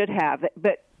we should have.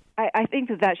 But I think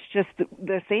that that's just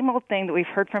the same old thing that we've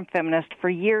heard from feminists for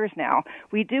years now.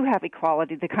 We do have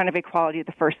equality, the kind of equality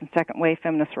the first and second wave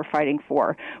feminists were fighting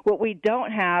for. What we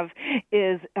don't have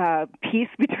is peace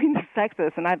between the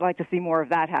sexes, and I'd like to see more of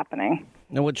that happening.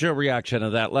 Now, what's your reaction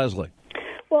to that, Leslie?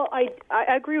 Well, I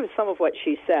agree with some of what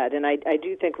she said, and I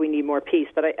do think we need more peace,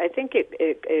 but I think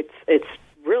it's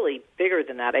really bigger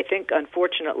than that. I think,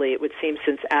 unfortunately, it would seem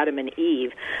since Adam and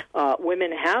Eve,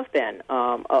 women have been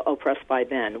oppressed by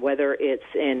men, whether it's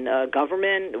in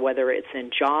government, whether it's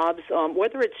in jobs,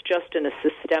 whether it's just in a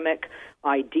systemic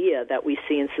idea that we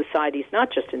see in societies,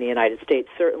 not just in the United States,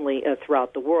 certainly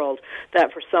throughout the world,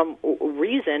 that for some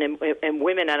reason, and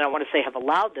women, and I don't want to say have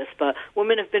allowed this, but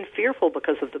women have been fearful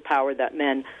because of the power that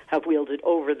men have wielded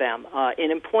over them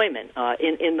in employment,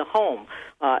 in the home,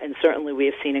 and certainly we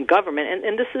have seen in government,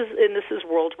 and this is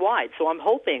worldwide. So I'm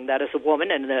hoping that as a woman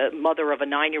and the mother of a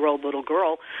 9-year-old little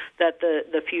girl, that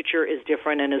the future is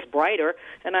different and is brighter,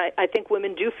 and I think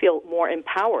women do feel more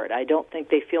empowered. I don't think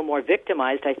they feel more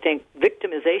victimized. I think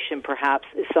victimization, perhaps,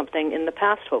 is something in the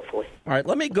past, hopefully. All right,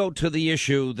 let me go to the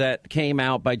issue that came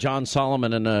out by John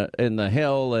Solomon in the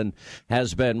Hill and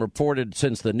has been reported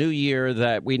since the new year,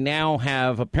 that we now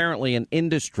have apparently an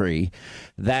industry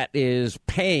that is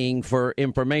paying for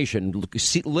information,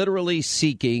 literally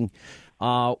seeking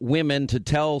women to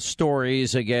tell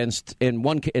stories against,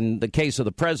 in the case of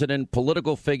the president,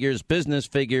 political figures, business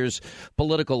figures,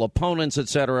 political opponents,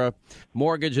 etc.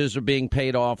 Mortgages are being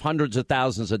paid off. Hundreds of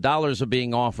thousands of dollars are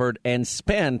being offered and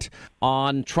spent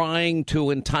on trying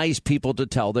to entice people to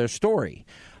tell their story.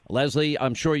 Leslie,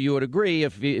 I'm sure you would agree,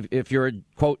 if you're a,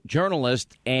 quote,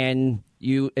 journalist and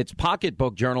it's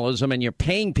pocketbook journalism and you're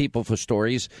paying people for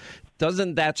stories,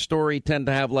 doesn't that story tend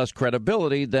to have less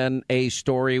credibility than a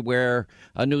story where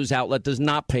a news outlet does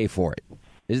not pay for it?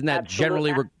 Isn't that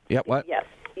generally... what? Yes.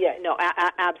 Yeah, no,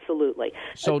 absolutely.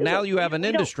 So now you have an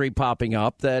industry popping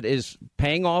up that is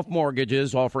paying off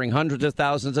mortgages, offering hundreds of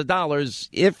thousands of dollars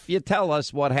if you tell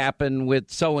us what happened with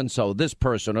so-and-so, this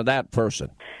person or that person.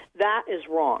 That is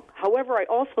wrong. However, I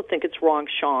also think it's wrong,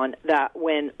 Sean, that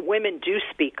when women do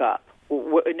speak up,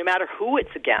 no matter who it's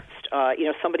against,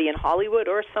 somebody in Hollywood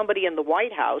or somebody in the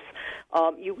White House,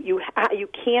 you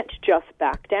can't just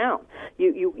back down.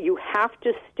 You have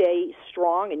to stay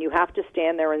strong, and you have to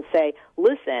stand there and say,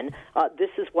 listen, this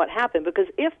is what happened. Because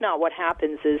if not, what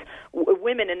happens is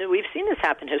women, and we've seen this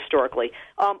happen historically,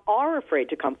 are afraid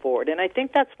to come forward. And I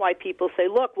think that's why people say,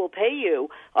 look, we'll pay you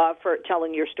for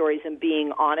telling your stories and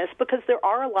being honest, because there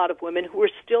are a lot of women who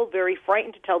are still very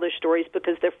frightened to tell their stories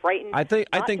because they're frightened. I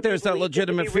think there's that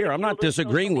legitimate fear. I'm not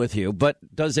disagreeing with you, but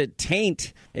does it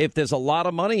taint, if there's a lot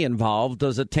of money involved,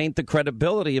 does it taint the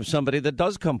credibility of somebody that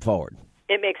does come forward?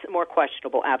 It makes it more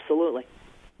questionable, absolutely.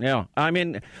 Yeah. I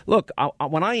mean, look,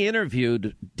 when I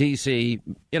interviewed D.C.,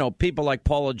 people like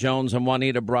Paula Jones and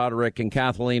Juanita Broderick and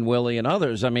Kathleen Willey and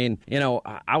others, I mean,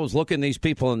 I was looking these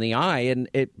people in the eye, and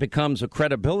it becomes a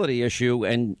credibility issue.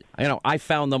 And, I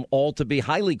found them all to be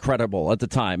highly credible at the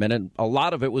time. And a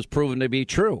lot of it was proven to be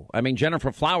true. I mean,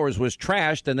 Jennifer Flowers was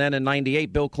trashed. And then in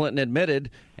 98, Bill Clinton admitted,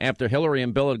 after Hillary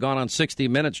and Bill had gone on 60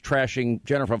 Minutes trashing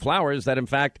Jennifer Flowers, that, in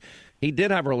fact, he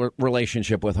did have a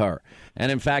relationship with her.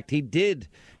 And, in fact, he did,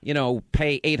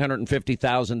 pay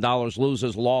 $850,000, lose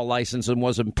his law license, and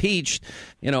was impeached,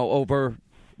 over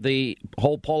the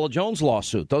whole Paula Jones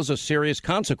lawsuit. Those are serious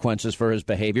consequences for his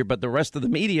behavior. But the rest of the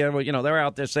media, they're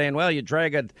out there saying, well, you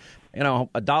drag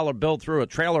a dollar bill through a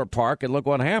trailer park and look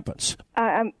what happens.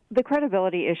 The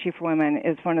credibility issue for women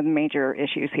is one of the major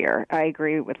issues here. I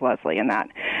agree with Leslie in that.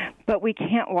 But we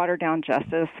can't water down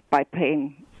justice by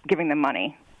giving them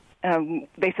money.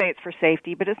 they say it's for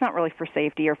safety, but it's not really for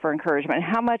safety or for encouragement.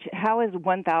 How is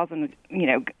 $1,000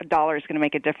 going to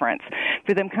make a difference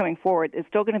for them coming forward? It's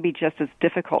still going to be just as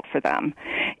difficult for them,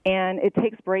 and it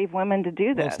takes brave women to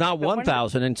do this. Well, it's not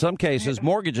 $1,000. In some cases,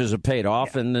 mortgages are paid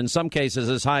off, and in some cases,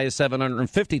 as high as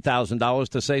 $750,000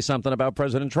 to say something about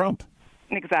President Trump.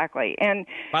 Exactly, and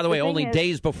by the way, only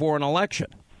days before an election.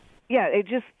 Yeah, it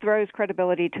just throws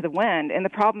credibility to the wind. And the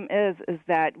problem is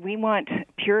that we want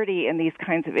purity in these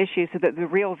kinds of issues so that the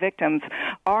real victims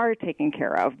are taken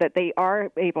care of, that they are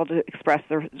able to express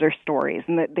their stories,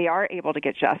 and that they are able to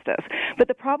get justice. But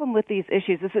the problem with these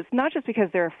issues is it's not just because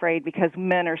they're afraid because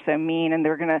men are so mean and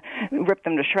they're going to rip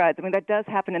them to shreds. I mean, that does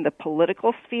happen in the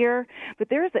political sphere, but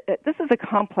this is a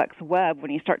complex web when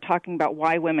you start talking about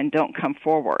why women don't come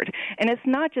forward. And it's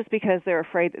not just because they're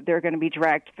afraid that they're going to be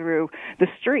dragged through the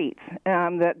streets.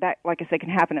 That, like I said, can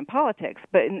happen in politics.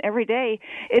 But in every day,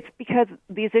 it's because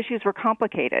these issues were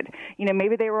complicated.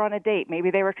 Maybe they were on a date.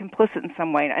 Maybe they were complicit in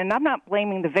some way. And I'm not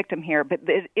blaming the victim here, but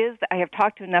I have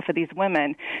talked to enough of these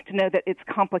women to know that it's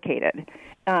complicated.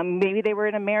 Maybe they were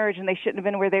in a marriage and they shouldn't have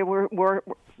been where they were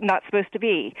not supposed to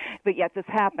be, but yet this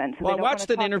happened. So well, I watched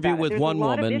an interview with one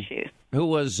woman who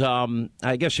was,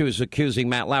 I guess she was accusing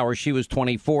Matt Lauer. She was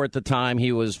 24 at the time.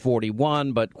 He was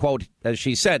 41, but, quote, as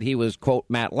she said, he was, quote,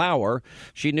 Matt Lauer.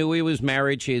 She knew he was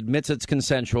married. She admits it's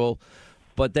consensual.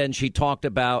 But then she talked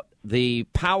about the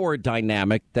power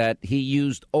dynamic that he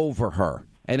used over her,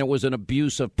 and it was an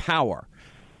abuse of power.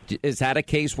 Is that a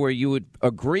case where you would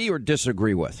agree or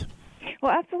disagree with?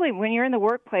 Well, absolutely. When you're in the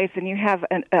workplace and you have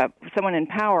someone in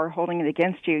power holding it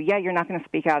against you, yeah, you're not going to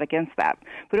speak out against that.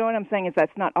 But what I'm saying is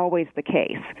that's not always the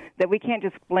case, that we can't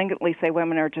just blanketly say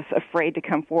women are just afraid to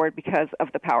come forward because of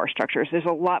the power structures. There's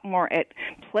a lot more at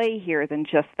play here than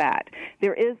just that.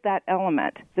 There is that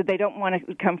element that they don't want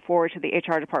to come forward to the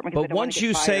HR department. But once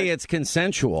you say it's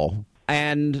consensual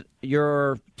and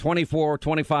you're 24,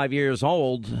 25 years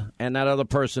old, and that other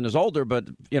person is older, but,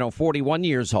 41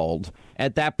 years old,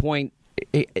 at that point,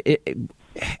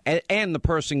 and the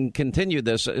person continued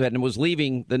this and was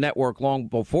leaving the network long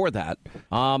before that.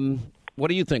 What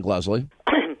do you think, Leslie?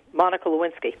 Monica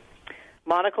Lewinsky.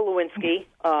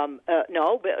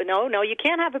 No, you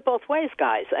can't have it both ways,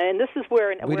 guys. And this is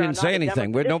where we didn't say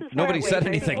anything. Nobody said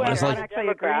anything, Leslie. I'm actually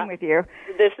agreeing with you.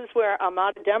 This is where I'm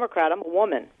not a Democrat. I'm a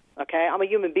woman. Okay, I'm a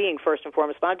human being first and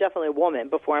foremost, but I'm definitely a woman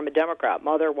before I'm a Democrat,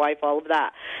 mother, wife, all of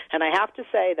that. And I have to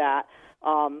say that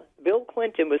Bill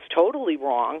Clinton was totally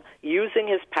wrong using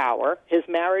his power, his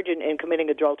marriage and committing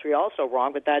adultery also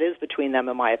wrong, but that is between them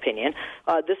in my opinion.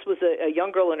 This was a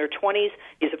young girl in her 20s.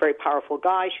 He's a very powerful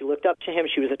guy. She looked up to him.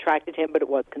 She was attracted to him, but it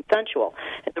was consensual.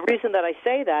 And the reason that I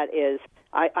say that is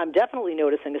I'm definitely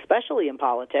noticing, especially in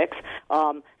politics,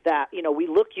 that, we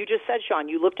looked, you just said, Sean,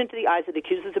 you looked into the eyes of the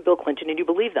accusers of Bill Clinton and you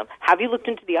believe them. Have you looked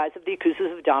into the eyes of the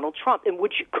accusers of Donald Trump? And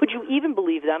could you even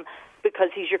believe them because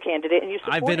he's your candidate and you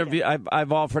support him?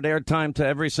 I've offered airtime to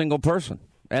every single person.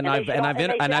 And I've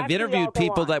interviewed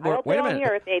people that were. Wait a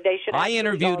minute. I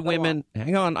interviewed women.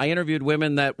 Hang on. I interviewed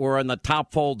women that were in the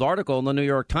top fold article in the New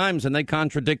York Times, and they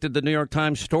contradicted the New York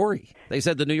Times story. They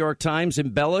said the New York Times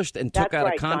embellished and took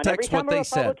out of context what they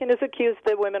said. Every time a Republican is accused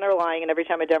that women are lying, and every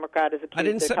time a Democrat is accused, I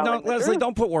didn't say. No, Leslie,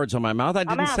 don't put words in my mouth. I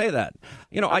didn't say that.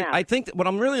 I think that what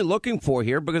I'm really looking for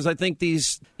here, because I think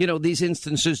these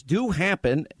instances do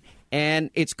happen. And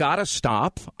it's got to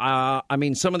stop.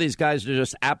 Some of these guys are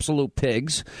just absolute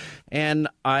pigs. And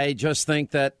I just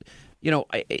think that,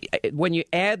 when you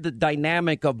add the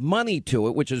dynamic of money to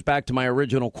it, which is back to my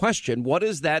original question, what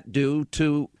does that do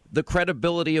to the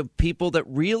credibility of people that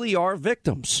really are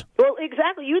victims? Well,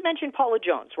 exactly. You mentioned Paula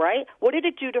Jones, right? What did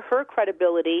it do to her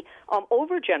credibility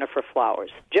over Jennifer Flowers?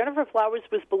 Jennifer Flowers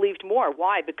was believed more.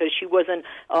 Why? Because she wasn't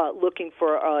looking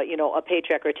for, a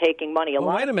paycheck or taking money.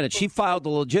 Well, wait a minute. She filed a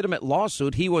legitimate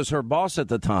lawsuit. He was her boss at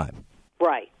the time.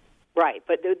 Right.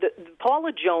 But the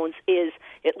Paula Jones is,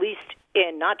 at least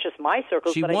in not just my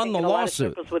circles, but I think in a lot of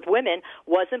circles with women,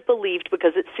 wasn't believed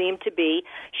because it seemed to be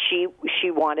she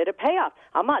wanted a payoff.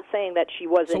 I'm not saying that she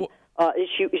wasn't.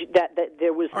 That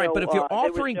there was. All right, but if you're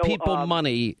offering people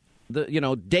money,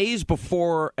 days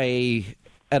before an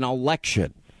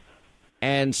election,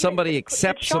 and somebody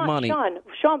accepts the money.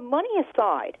 Sean, money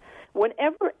aside,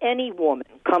 whenever any woman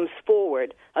comes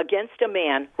forward against a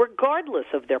man, regardless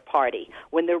of their party,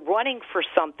 when they're running for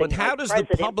something, but how does the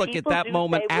public at that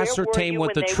moment ascertain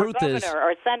what the truth is?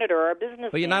 Or senator or businessman?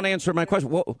 But you're not answering my question.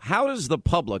 Well, how does the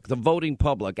public, the voting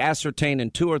public, ascertain in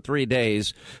 2 or 3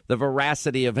 days the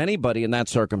veracity of anybody in that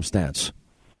circumstance?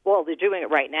 Well, they're doing it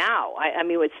right now. I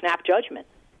mean, with snap judgment.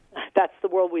 That's the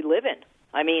world we live in.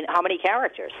 I mean, how many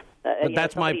characters? But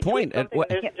that's my point. There's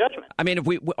a judgment. I mean,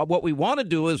 what we want to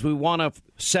do is we want to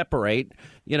separate,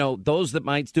 those that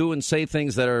might do and say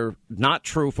things that are not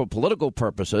true for political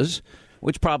purposes,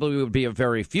 which probably would be a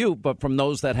very few, but from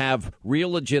those that have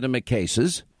real legitimate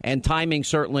cases. And timing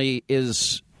certainly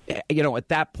is, at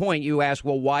that point you ask,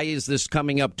 well, why is this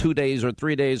coming up 2 days or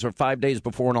 3 days or 5 days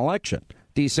before an election?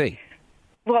 D.C.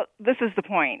 Well, this is the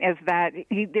point, is that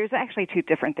there's actually two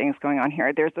different things going on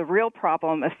here. There's the real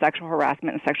problem of sexual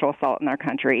harassment and sexual assault in our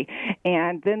country,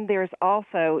 and then there's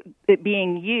also it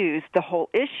being used, the whole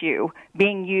issue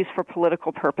being used for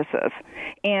political purposes.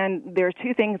 And there are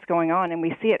two things going on, and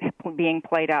we see it being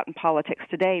played out in politics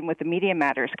today and with the Media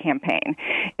Matters campaign,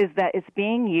 is that it's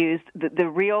being used, the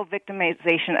real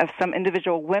victimization of some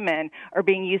individual women are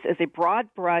being used as a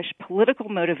broad brush political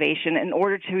motivation in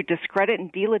order to discredit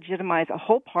and delegitimize a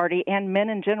whole party and men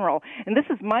in general. And this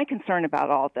is my concern about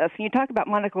all of this. And you talk about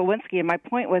Monica Lewinsky, and my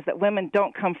point was that women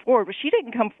don't come forward. But she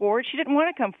didn't come forward. She didn't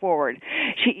want to come forward.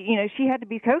 She had to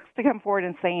be coaxed to come forward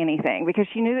and say anything because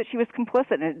she knew that she was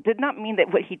complicit. And it did not mean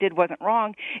that what he did wasn't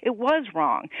wrong. It was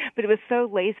wrong. But it was so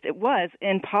laced, it was,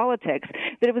 in politics,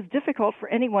 that it was difficult for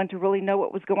anyone to really know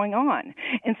what was going on.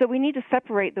 And so we need to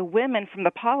separate the women from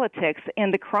the politics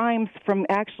and the crimes from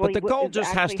actually. But the goal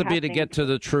just has to be to get to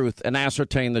the truth and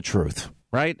ascertain the truth.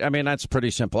 Right? I mean, that's pretty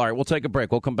simple. All right, we'll take a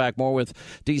break. We'll come back more with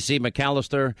D.C.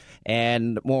 McAllister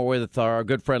and more with our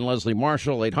good friend Leslie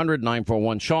Marshall,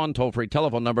 800-941-SEAN, toll-free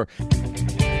telephone number.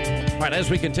 All right,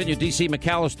 as we continue, D.C.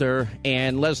 McAllister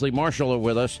and Leslie Marshall are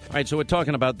with us. All right, so we're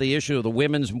talking about the issue of the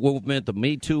women's movement, the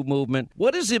Me Too movement.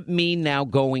 What does it mean now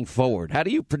going forward? How do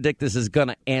you predict this is going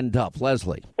to end up,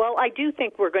 Leslie? Well, I do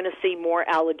think we're going to see more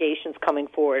allegations coming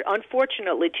forward.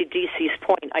 Unfortunately, to D.C.'s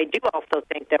point, I do also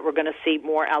think that we're going to see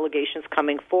more allegations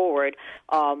coming forward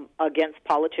against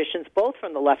politicians, both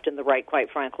from the left and the right, quite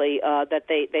frankly, that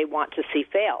they want to see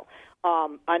fail.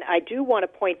 And I do want to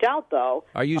point out, though.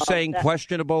 Are you saying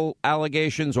questionable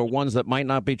allegations or ones that might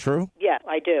not be true? Yeah,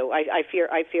 I do. I fear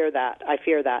that. I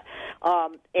fear that,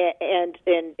 and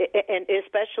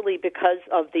especially because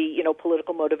of the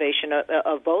political motivation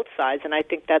of both sides. And I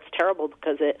think that's terrible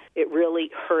because it really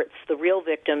hurts the real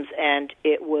victims, and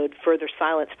it would further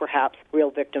silence perhaps real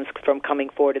victims from coming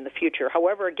forward in the future.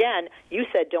 However, again, you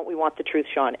said, don't we want the truth,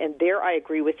 Sean? And there I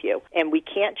agree with you. And we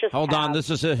can't just hold on.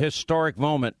 This is a historic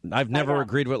moment. I've never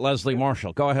agreed with Leslie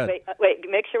Marshall. Go ahead. Wait,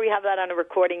 make sure we have that on a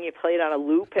recording. You play it on a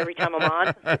loop every time I'm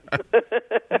on.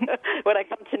 When I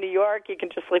come to New York, you can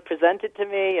just present it to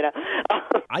me.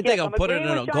 I think I'll put it in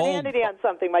a gold. Hannity on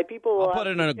something. My people will I'll put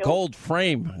it in a gold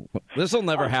frame. This will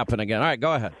never happen again. All right,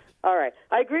 go ahead. All right.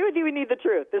 I agree with you. We need the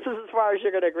truth. This is as far as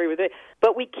you're going to agree with it.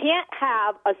 But we can't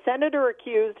have a senator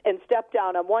accused and step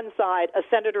down on one side, a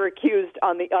senator accused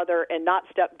on the other, and not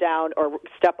step down or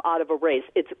step out of a race.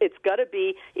 It's got to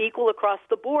be equal across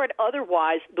the board.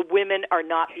 Otherwise, the women are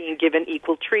not being given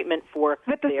equal treatment for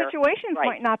But the situations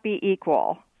might not be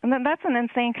equal. And then that's an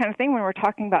insane kind of thing when we're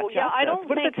talking about justice. Yeah, I don't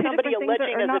think somebody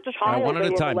alleging as a child. One at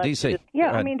a time, D.C.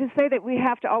 Yeah, I mean, to say that we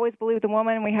have to always believe the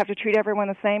woman and we have to treat everyone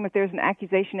the same. If there's an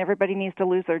accusation, everybody needs to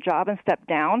lose their job and step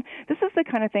down. This is the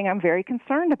kind of thing I'm very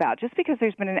concerned about. Just because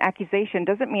there's been an accusation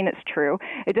doesn't mean it's true.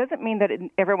 It doesn't mean that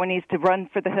everyone needs to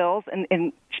run for the hills.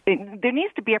 And there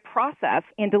needs to be a process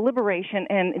and deliberation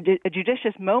and a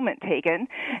judicious moment taken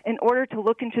in order to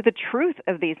look into the truth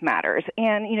of these matters.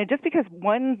 And, just because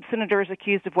one senator is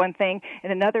accused of one thing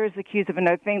and another is accused of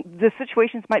another thing, the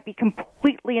situations might be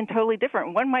completely and totally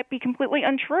different. One might be completely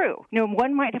untrue.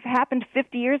 One might have happened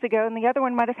 50 years ago and the other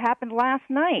one might have happened last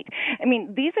night. I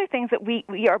mean, these are things that we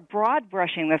are broad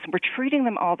brushing this. We're treating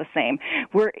them all the same.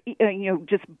 We're,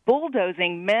 just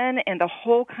bulldozing men and the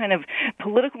whole kind of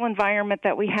political environment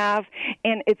that we have,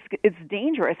 and it's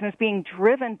dangerous, and it's being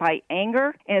driven by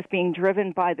anger, and it's being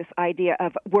driven by this idea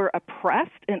of we're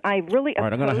oppressed, and I really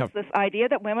oppose this idea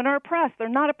that women are oppressed. They're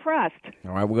not oppressed.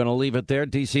 All right, we're going to leave it there.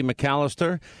 D.C.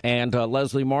 McAllister and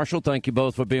Leslie Marshall, thank you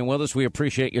both for being with us. We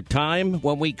appreciate your time.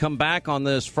 When we come back on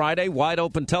this Friday, wide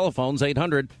open telephones,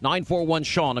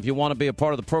 800-941-SEAN. If you want to be a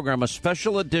part of the program, a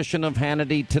special edition of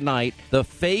Hannity tonight, the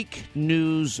fake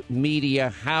news media,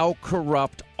 how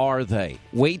corrupt are they?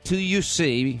 Wait till you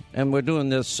see, and we're doing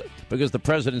this because the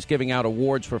president's giving out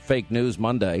awards for fake news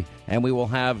Monday, and we will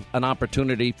have an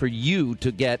opportunity for you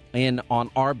to get in on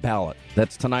our ballot.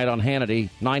 That's tonight on Hannity,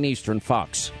 9 Eastern,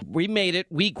 Fox. We made it.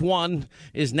 Week 1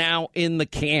 is now in the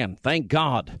can. Thank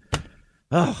God.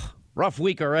 Oh, rough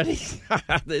week already.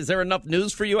 Is there enough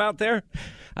news for you out there?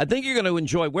 I think you're going to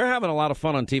enjoy. We're having a lot of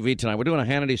fun on TV tonight. We're doing a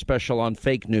Hannity special on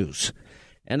fake news.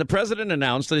 And the president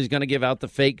announced that he's going to give out the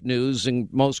fake news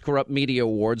and most corrupt media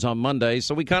awards on Monday.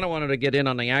 So we kind of wanted to get in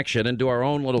on the action and do our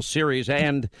own little series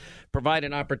and provide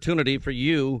an opportunity for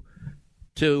you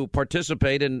to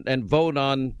participate and vote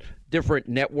on different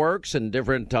networks and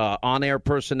different on-air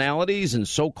personalities and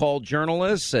so-called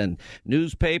journalists and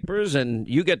newspapers. And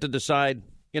you get to decide,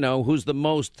 who's the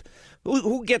most,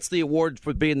 who gets the award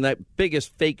for being the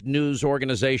biggest fake news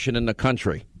organization in the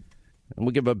country. And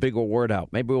we'll give a big award out.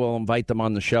 Maybe we'll invite them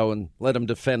on the show and let them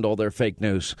defend all their fake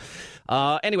news.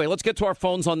 Anyway, let's get to our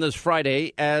phones on this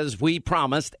Friday. As we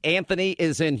promised, Anthony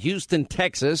is in Houston,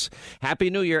 Texas. Happy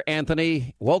New Year,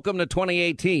 Anthony. Welcome to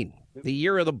 2018, the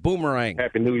year of the boomerang.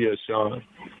 Happy New Year, Sean.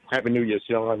 Happy New Year,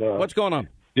 Sean. What's going on?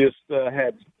 Just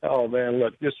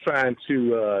just trying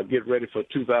to get ready for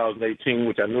 2018,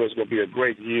 which I know is going to be a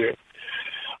great year.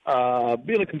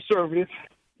 Being a conservative,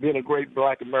 being a great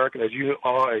Black American, as you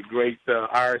are, a great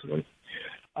Irishman.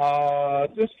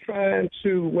 Just trying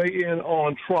to weigh in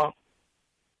on Trump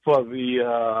for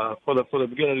the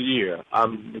beginning of the year.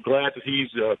 I'm glad that he's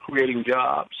creating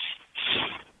jobs.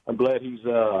 I'm glad he's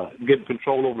getting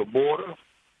control over the border.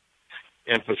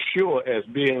 And for sure, as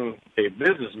being a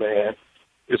businessman,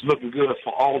 it's looking good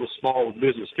for all the small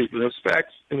business people, and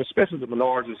especially the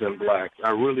minorities and blacks. I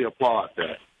really applaud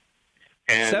that.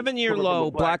 7-year low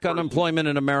black unemployment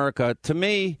in America. To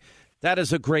me, that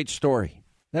is a great story.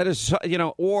 That is,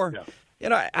 the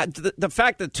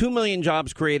fact that 2 million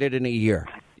jobs created in a year,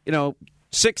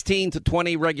 16 to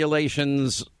 20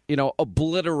 regulations,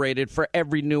 obliterated for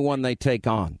every new one they take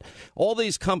on. All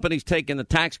these companies taking the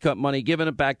tax cut money, giving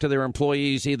it back to their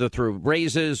employees, either through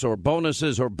raises or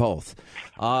bonuses or both.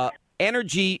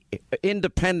 Energy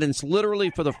independence,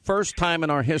 literally for the first time in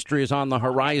our history, is on the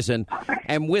horizon.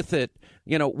 And with it,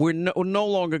 we're no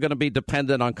longer going to be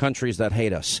dependent on countries that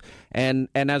hate us. And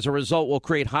as a result, we'll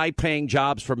create high-paying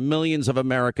jobs for millions of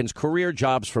Americans, career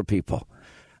jobs for people.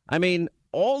 I mean,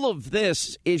 all of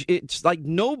this, it's like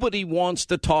nobody wants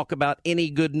to talk about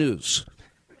any good news.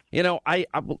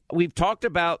 We've talked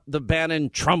about the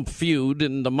Bannon-Trump feud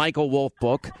in the Michael Wolff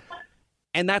book.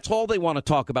 And that's all they want to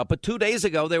talk about. But 2 days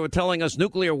ago, they were telling us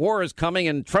nuclear war is coming,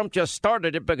 and Trump just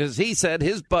started it because he said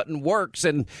his button works,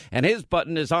 and his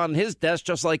button is on his desk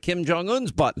just like Kim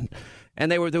Jong-un's button. And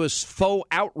there was faux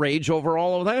outrage over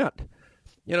all of that.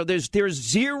 There's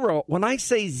zero. When I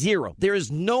say zero, there is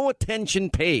no attention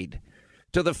paid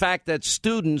to the fact that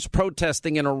students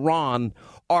protesting in Iran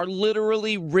are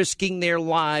literally risking their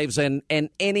lives and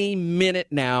any minute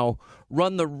now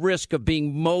run the risk of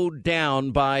being mowed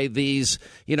down by these,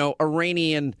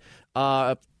 Iranian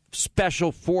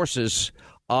special forces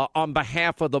on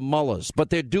behalf of the mullahs. But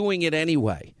they're doing it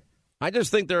anyway. I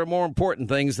just think there are more important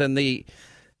things than the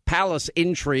palace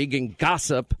intrigue and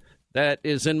gossip that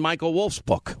is in Michael Wolff's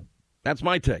book. That's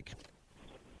my take.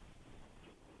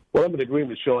 Well, I'm in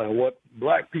agreement, Sean. And what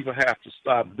black people have to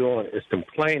stop doing is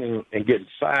complaining and getting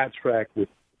sidetracked with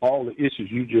all the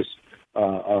issues you just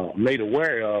made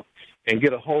aware of, and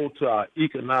get a hold to our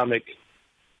economic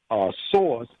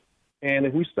source. And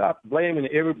if we stop blaming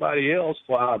everybody else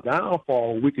for our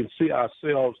downfall, we can see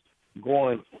ourselves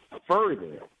going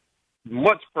further,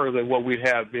 much further than what we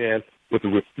have been with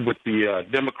the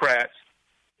Democrats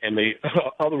and the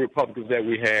other Republicans that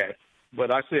we had.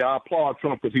 But I applaud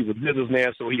Trump because he's a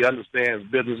businessman, so he understands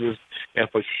businesses. And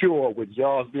for sure, with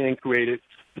jobs being created,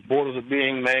 the borders are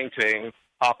being maintained,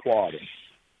 I applaud him.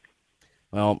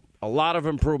 Well, a lot of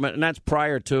improvement, and that's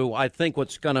prior to, I think,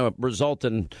 what's going to result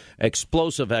in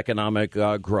explosive economic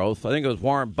growth. I think it was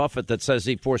Warren Buffett that says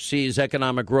he foresees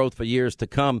economic growth for years to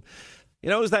come.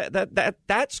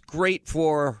 That's great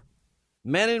for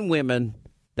men and women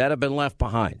that have been left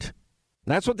behind.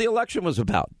 That's what the election was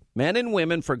about. Men and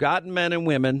women, forgotten men and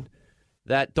women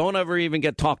that don't ever even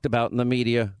get talked about in the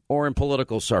media or in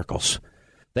political circles.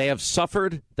 They have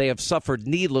suffered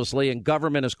needlessly, and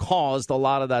government has caused a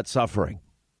lot of that suffering.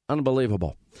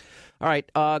 Unbelievable. All right,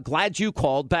 glad you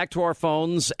called. Back to our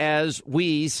phones as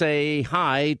we say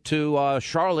hi to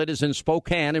Charlotte is in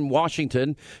Spokane in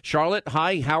Washington. Charlotte,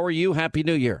 hi, how are you? Happy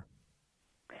New Year.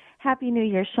 Happy New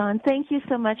Year, Sean. Thank you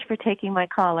so much for taking my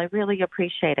call. I really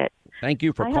appreciate it. Thank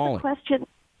you for calling.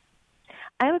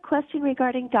 I have a question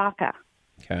regarding DACA.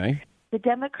 Okay. The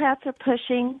Democrats are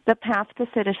pushing the path to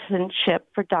citizenship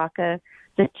for DACA,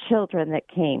 the children that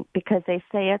came, because they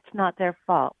say it's not their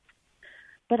fault.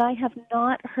 But I have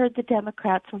not heard the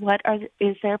Democrats,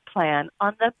 is their plan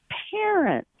on the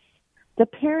parents. The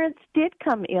parents did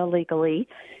come illegally.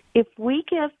 If we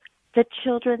give the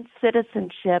children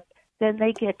citizenship, then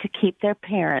they get to keep their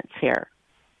parents here.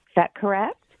 Is that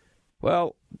correct?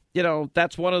 Well,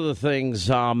 that's one of the things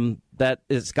that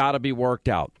has got to be worked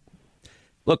out.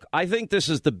 Look, I think this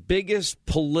is the biggest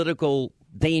political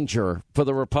danger for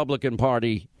the Republican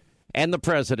Party and the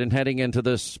president heading into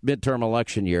this midterm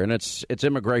election year, and it's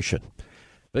immigration.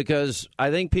 Because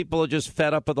I think people are just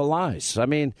fed up with the lies. I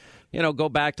mean, go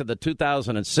back to the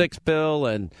 2006 bill,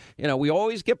 and, we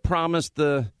always get promised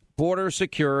the border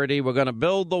security. We're going to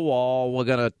build the wall. We're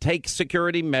going to take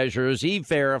security measures,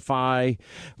 E-Verify.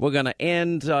 We're going to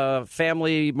end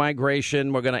family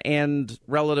migration. We're going to end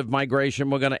relative migration.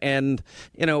 We're going to end,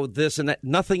 this and that.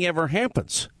 Nothing ever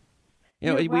happens.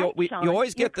 You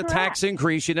always get the tax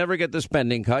increase. You never get the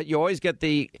spending cut. You always get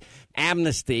the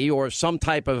amnesty or some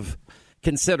type of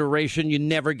consideration. You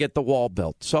never get the wall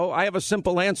built. So I have a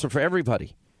simple answer for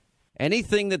everybody.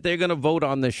 Anything that they're going to vote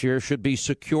on this year should be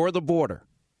secure the border.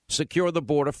 Secure the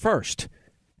border first.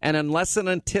 And unless and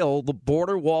until the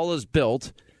border wall is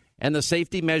built and the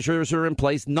safety measures are in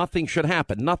place, nothing should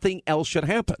happen. Nothing else should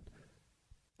happen.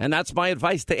 And that's my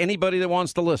advice to anybody that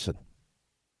wants to listen.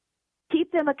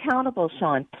 Keep them accountable,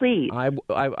 Sean, please.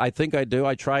 I think I do.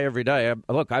 I try every day. I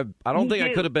don't think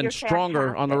I could have been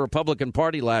stronger on the Republican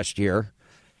Party last year.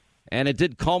 And it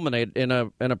did culminate in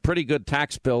a pretty good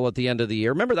tax bill at the end of the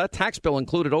year. Remember, that tax bill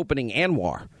included opening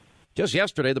ANWR. Just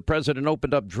yesterday, the president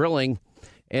opened up drilling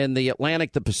in the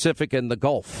Atlantic, the Pacific, and the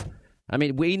Gulf. I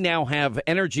mean, we now have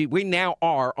energy. We now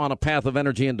are on a path of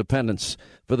energy independence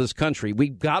for this country.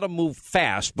 We've got to move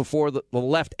fast before the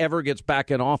left ever gets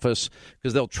back in office,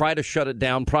 because they'll try to shut it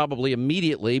down probably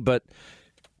immediately. But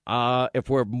if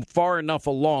we're far enough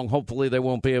along, hopefully they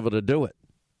won't be able to do it.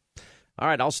 All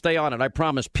right, I'll stay on it. I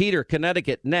promise. Peter,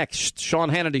 Connecticut, next. Sean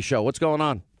Hannity Show. What's going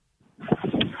on?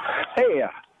 Hey,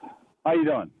 how you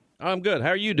doing? I'm good. How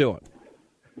are you doing?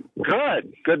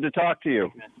 Good. Good to talk to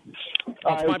you.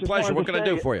 It's my pleasure. What can I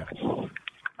do for you?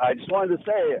 I just wanted to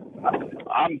say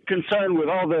I'm concerned with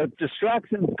all the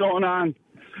distractions going on.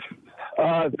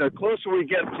 The closer we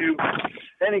get to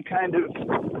any kind of...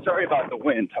 Sorry about the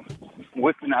wind. I'm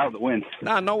whipping out of the wind.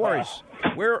 No worries.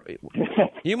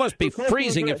 You must be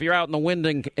freezing if you're out in the wind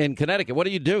in Connecticut. What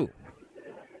do you do?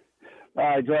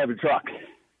 I drive a truck.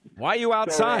 Why are you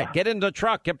outside? Get in the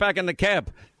truck. Get back in the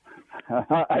cab.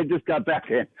 I just got back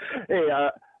in. Hey,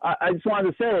 I just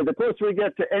wanted to say, the closer we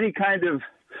get to any kind of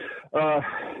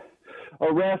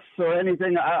arrests or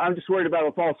anything, I'm just worried about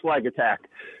a false flag attack,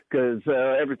 because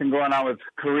everything going on with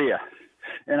Korea.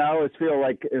 And I always feel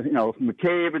like, if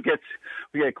McCabe,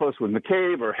 we get close with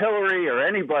McCabe or Hillary or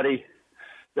anybody,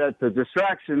 that the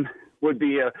distraction would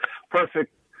be a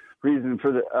perfect reason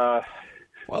for the...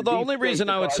 well, the only reason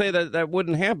I would say that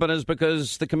wouldn't happen is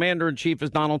because the commander-in-chief is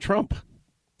Donald Trump.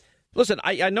 Listen,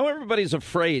 I know everybody's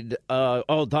afraid,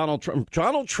 Donald Trump.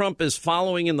 Donald Trump is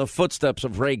following in the footsteps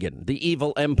of Reagan, the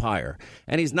evil empire.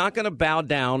 And he's not going to bow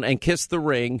down and kiss the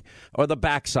ring or the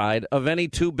backside of any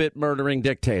two-bit murdering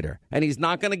dictator. And he's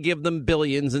not going to give them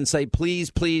billions and say, please,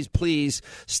 please, please,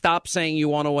 stop saying you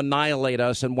want to annihilate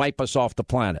us and wipe us off the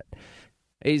planet.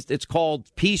 It's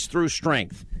called peace through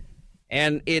strength.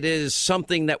 And it is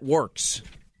something that works.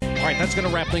 All right, that's going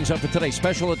to wrap things up for today.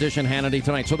 Special edition Hannity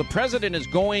tonight. So the president is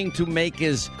going to make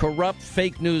his corrupt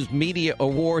fake news media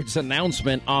awards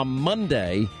announcement on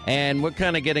Monday, and we're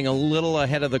kind of getting a little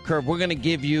ahead of the curve. We're going to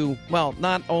give you, well,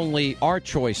 not only our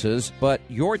choices, but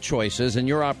your choices and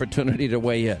your opportunity to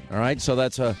weigh in. All right, so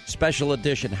that's a special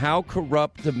edition. How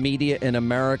corrupt the media in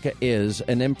America is,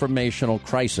 an informational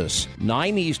crisis.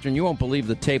 9 Eastern, you won't believe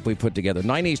the tape we put together.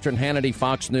 9 Eastern, Hannity,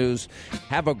 Fox News.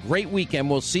 Have a great weekend.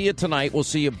 We'll see you tonight. We'll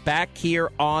see you back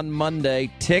here on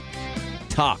Monday. Tick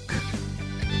tock.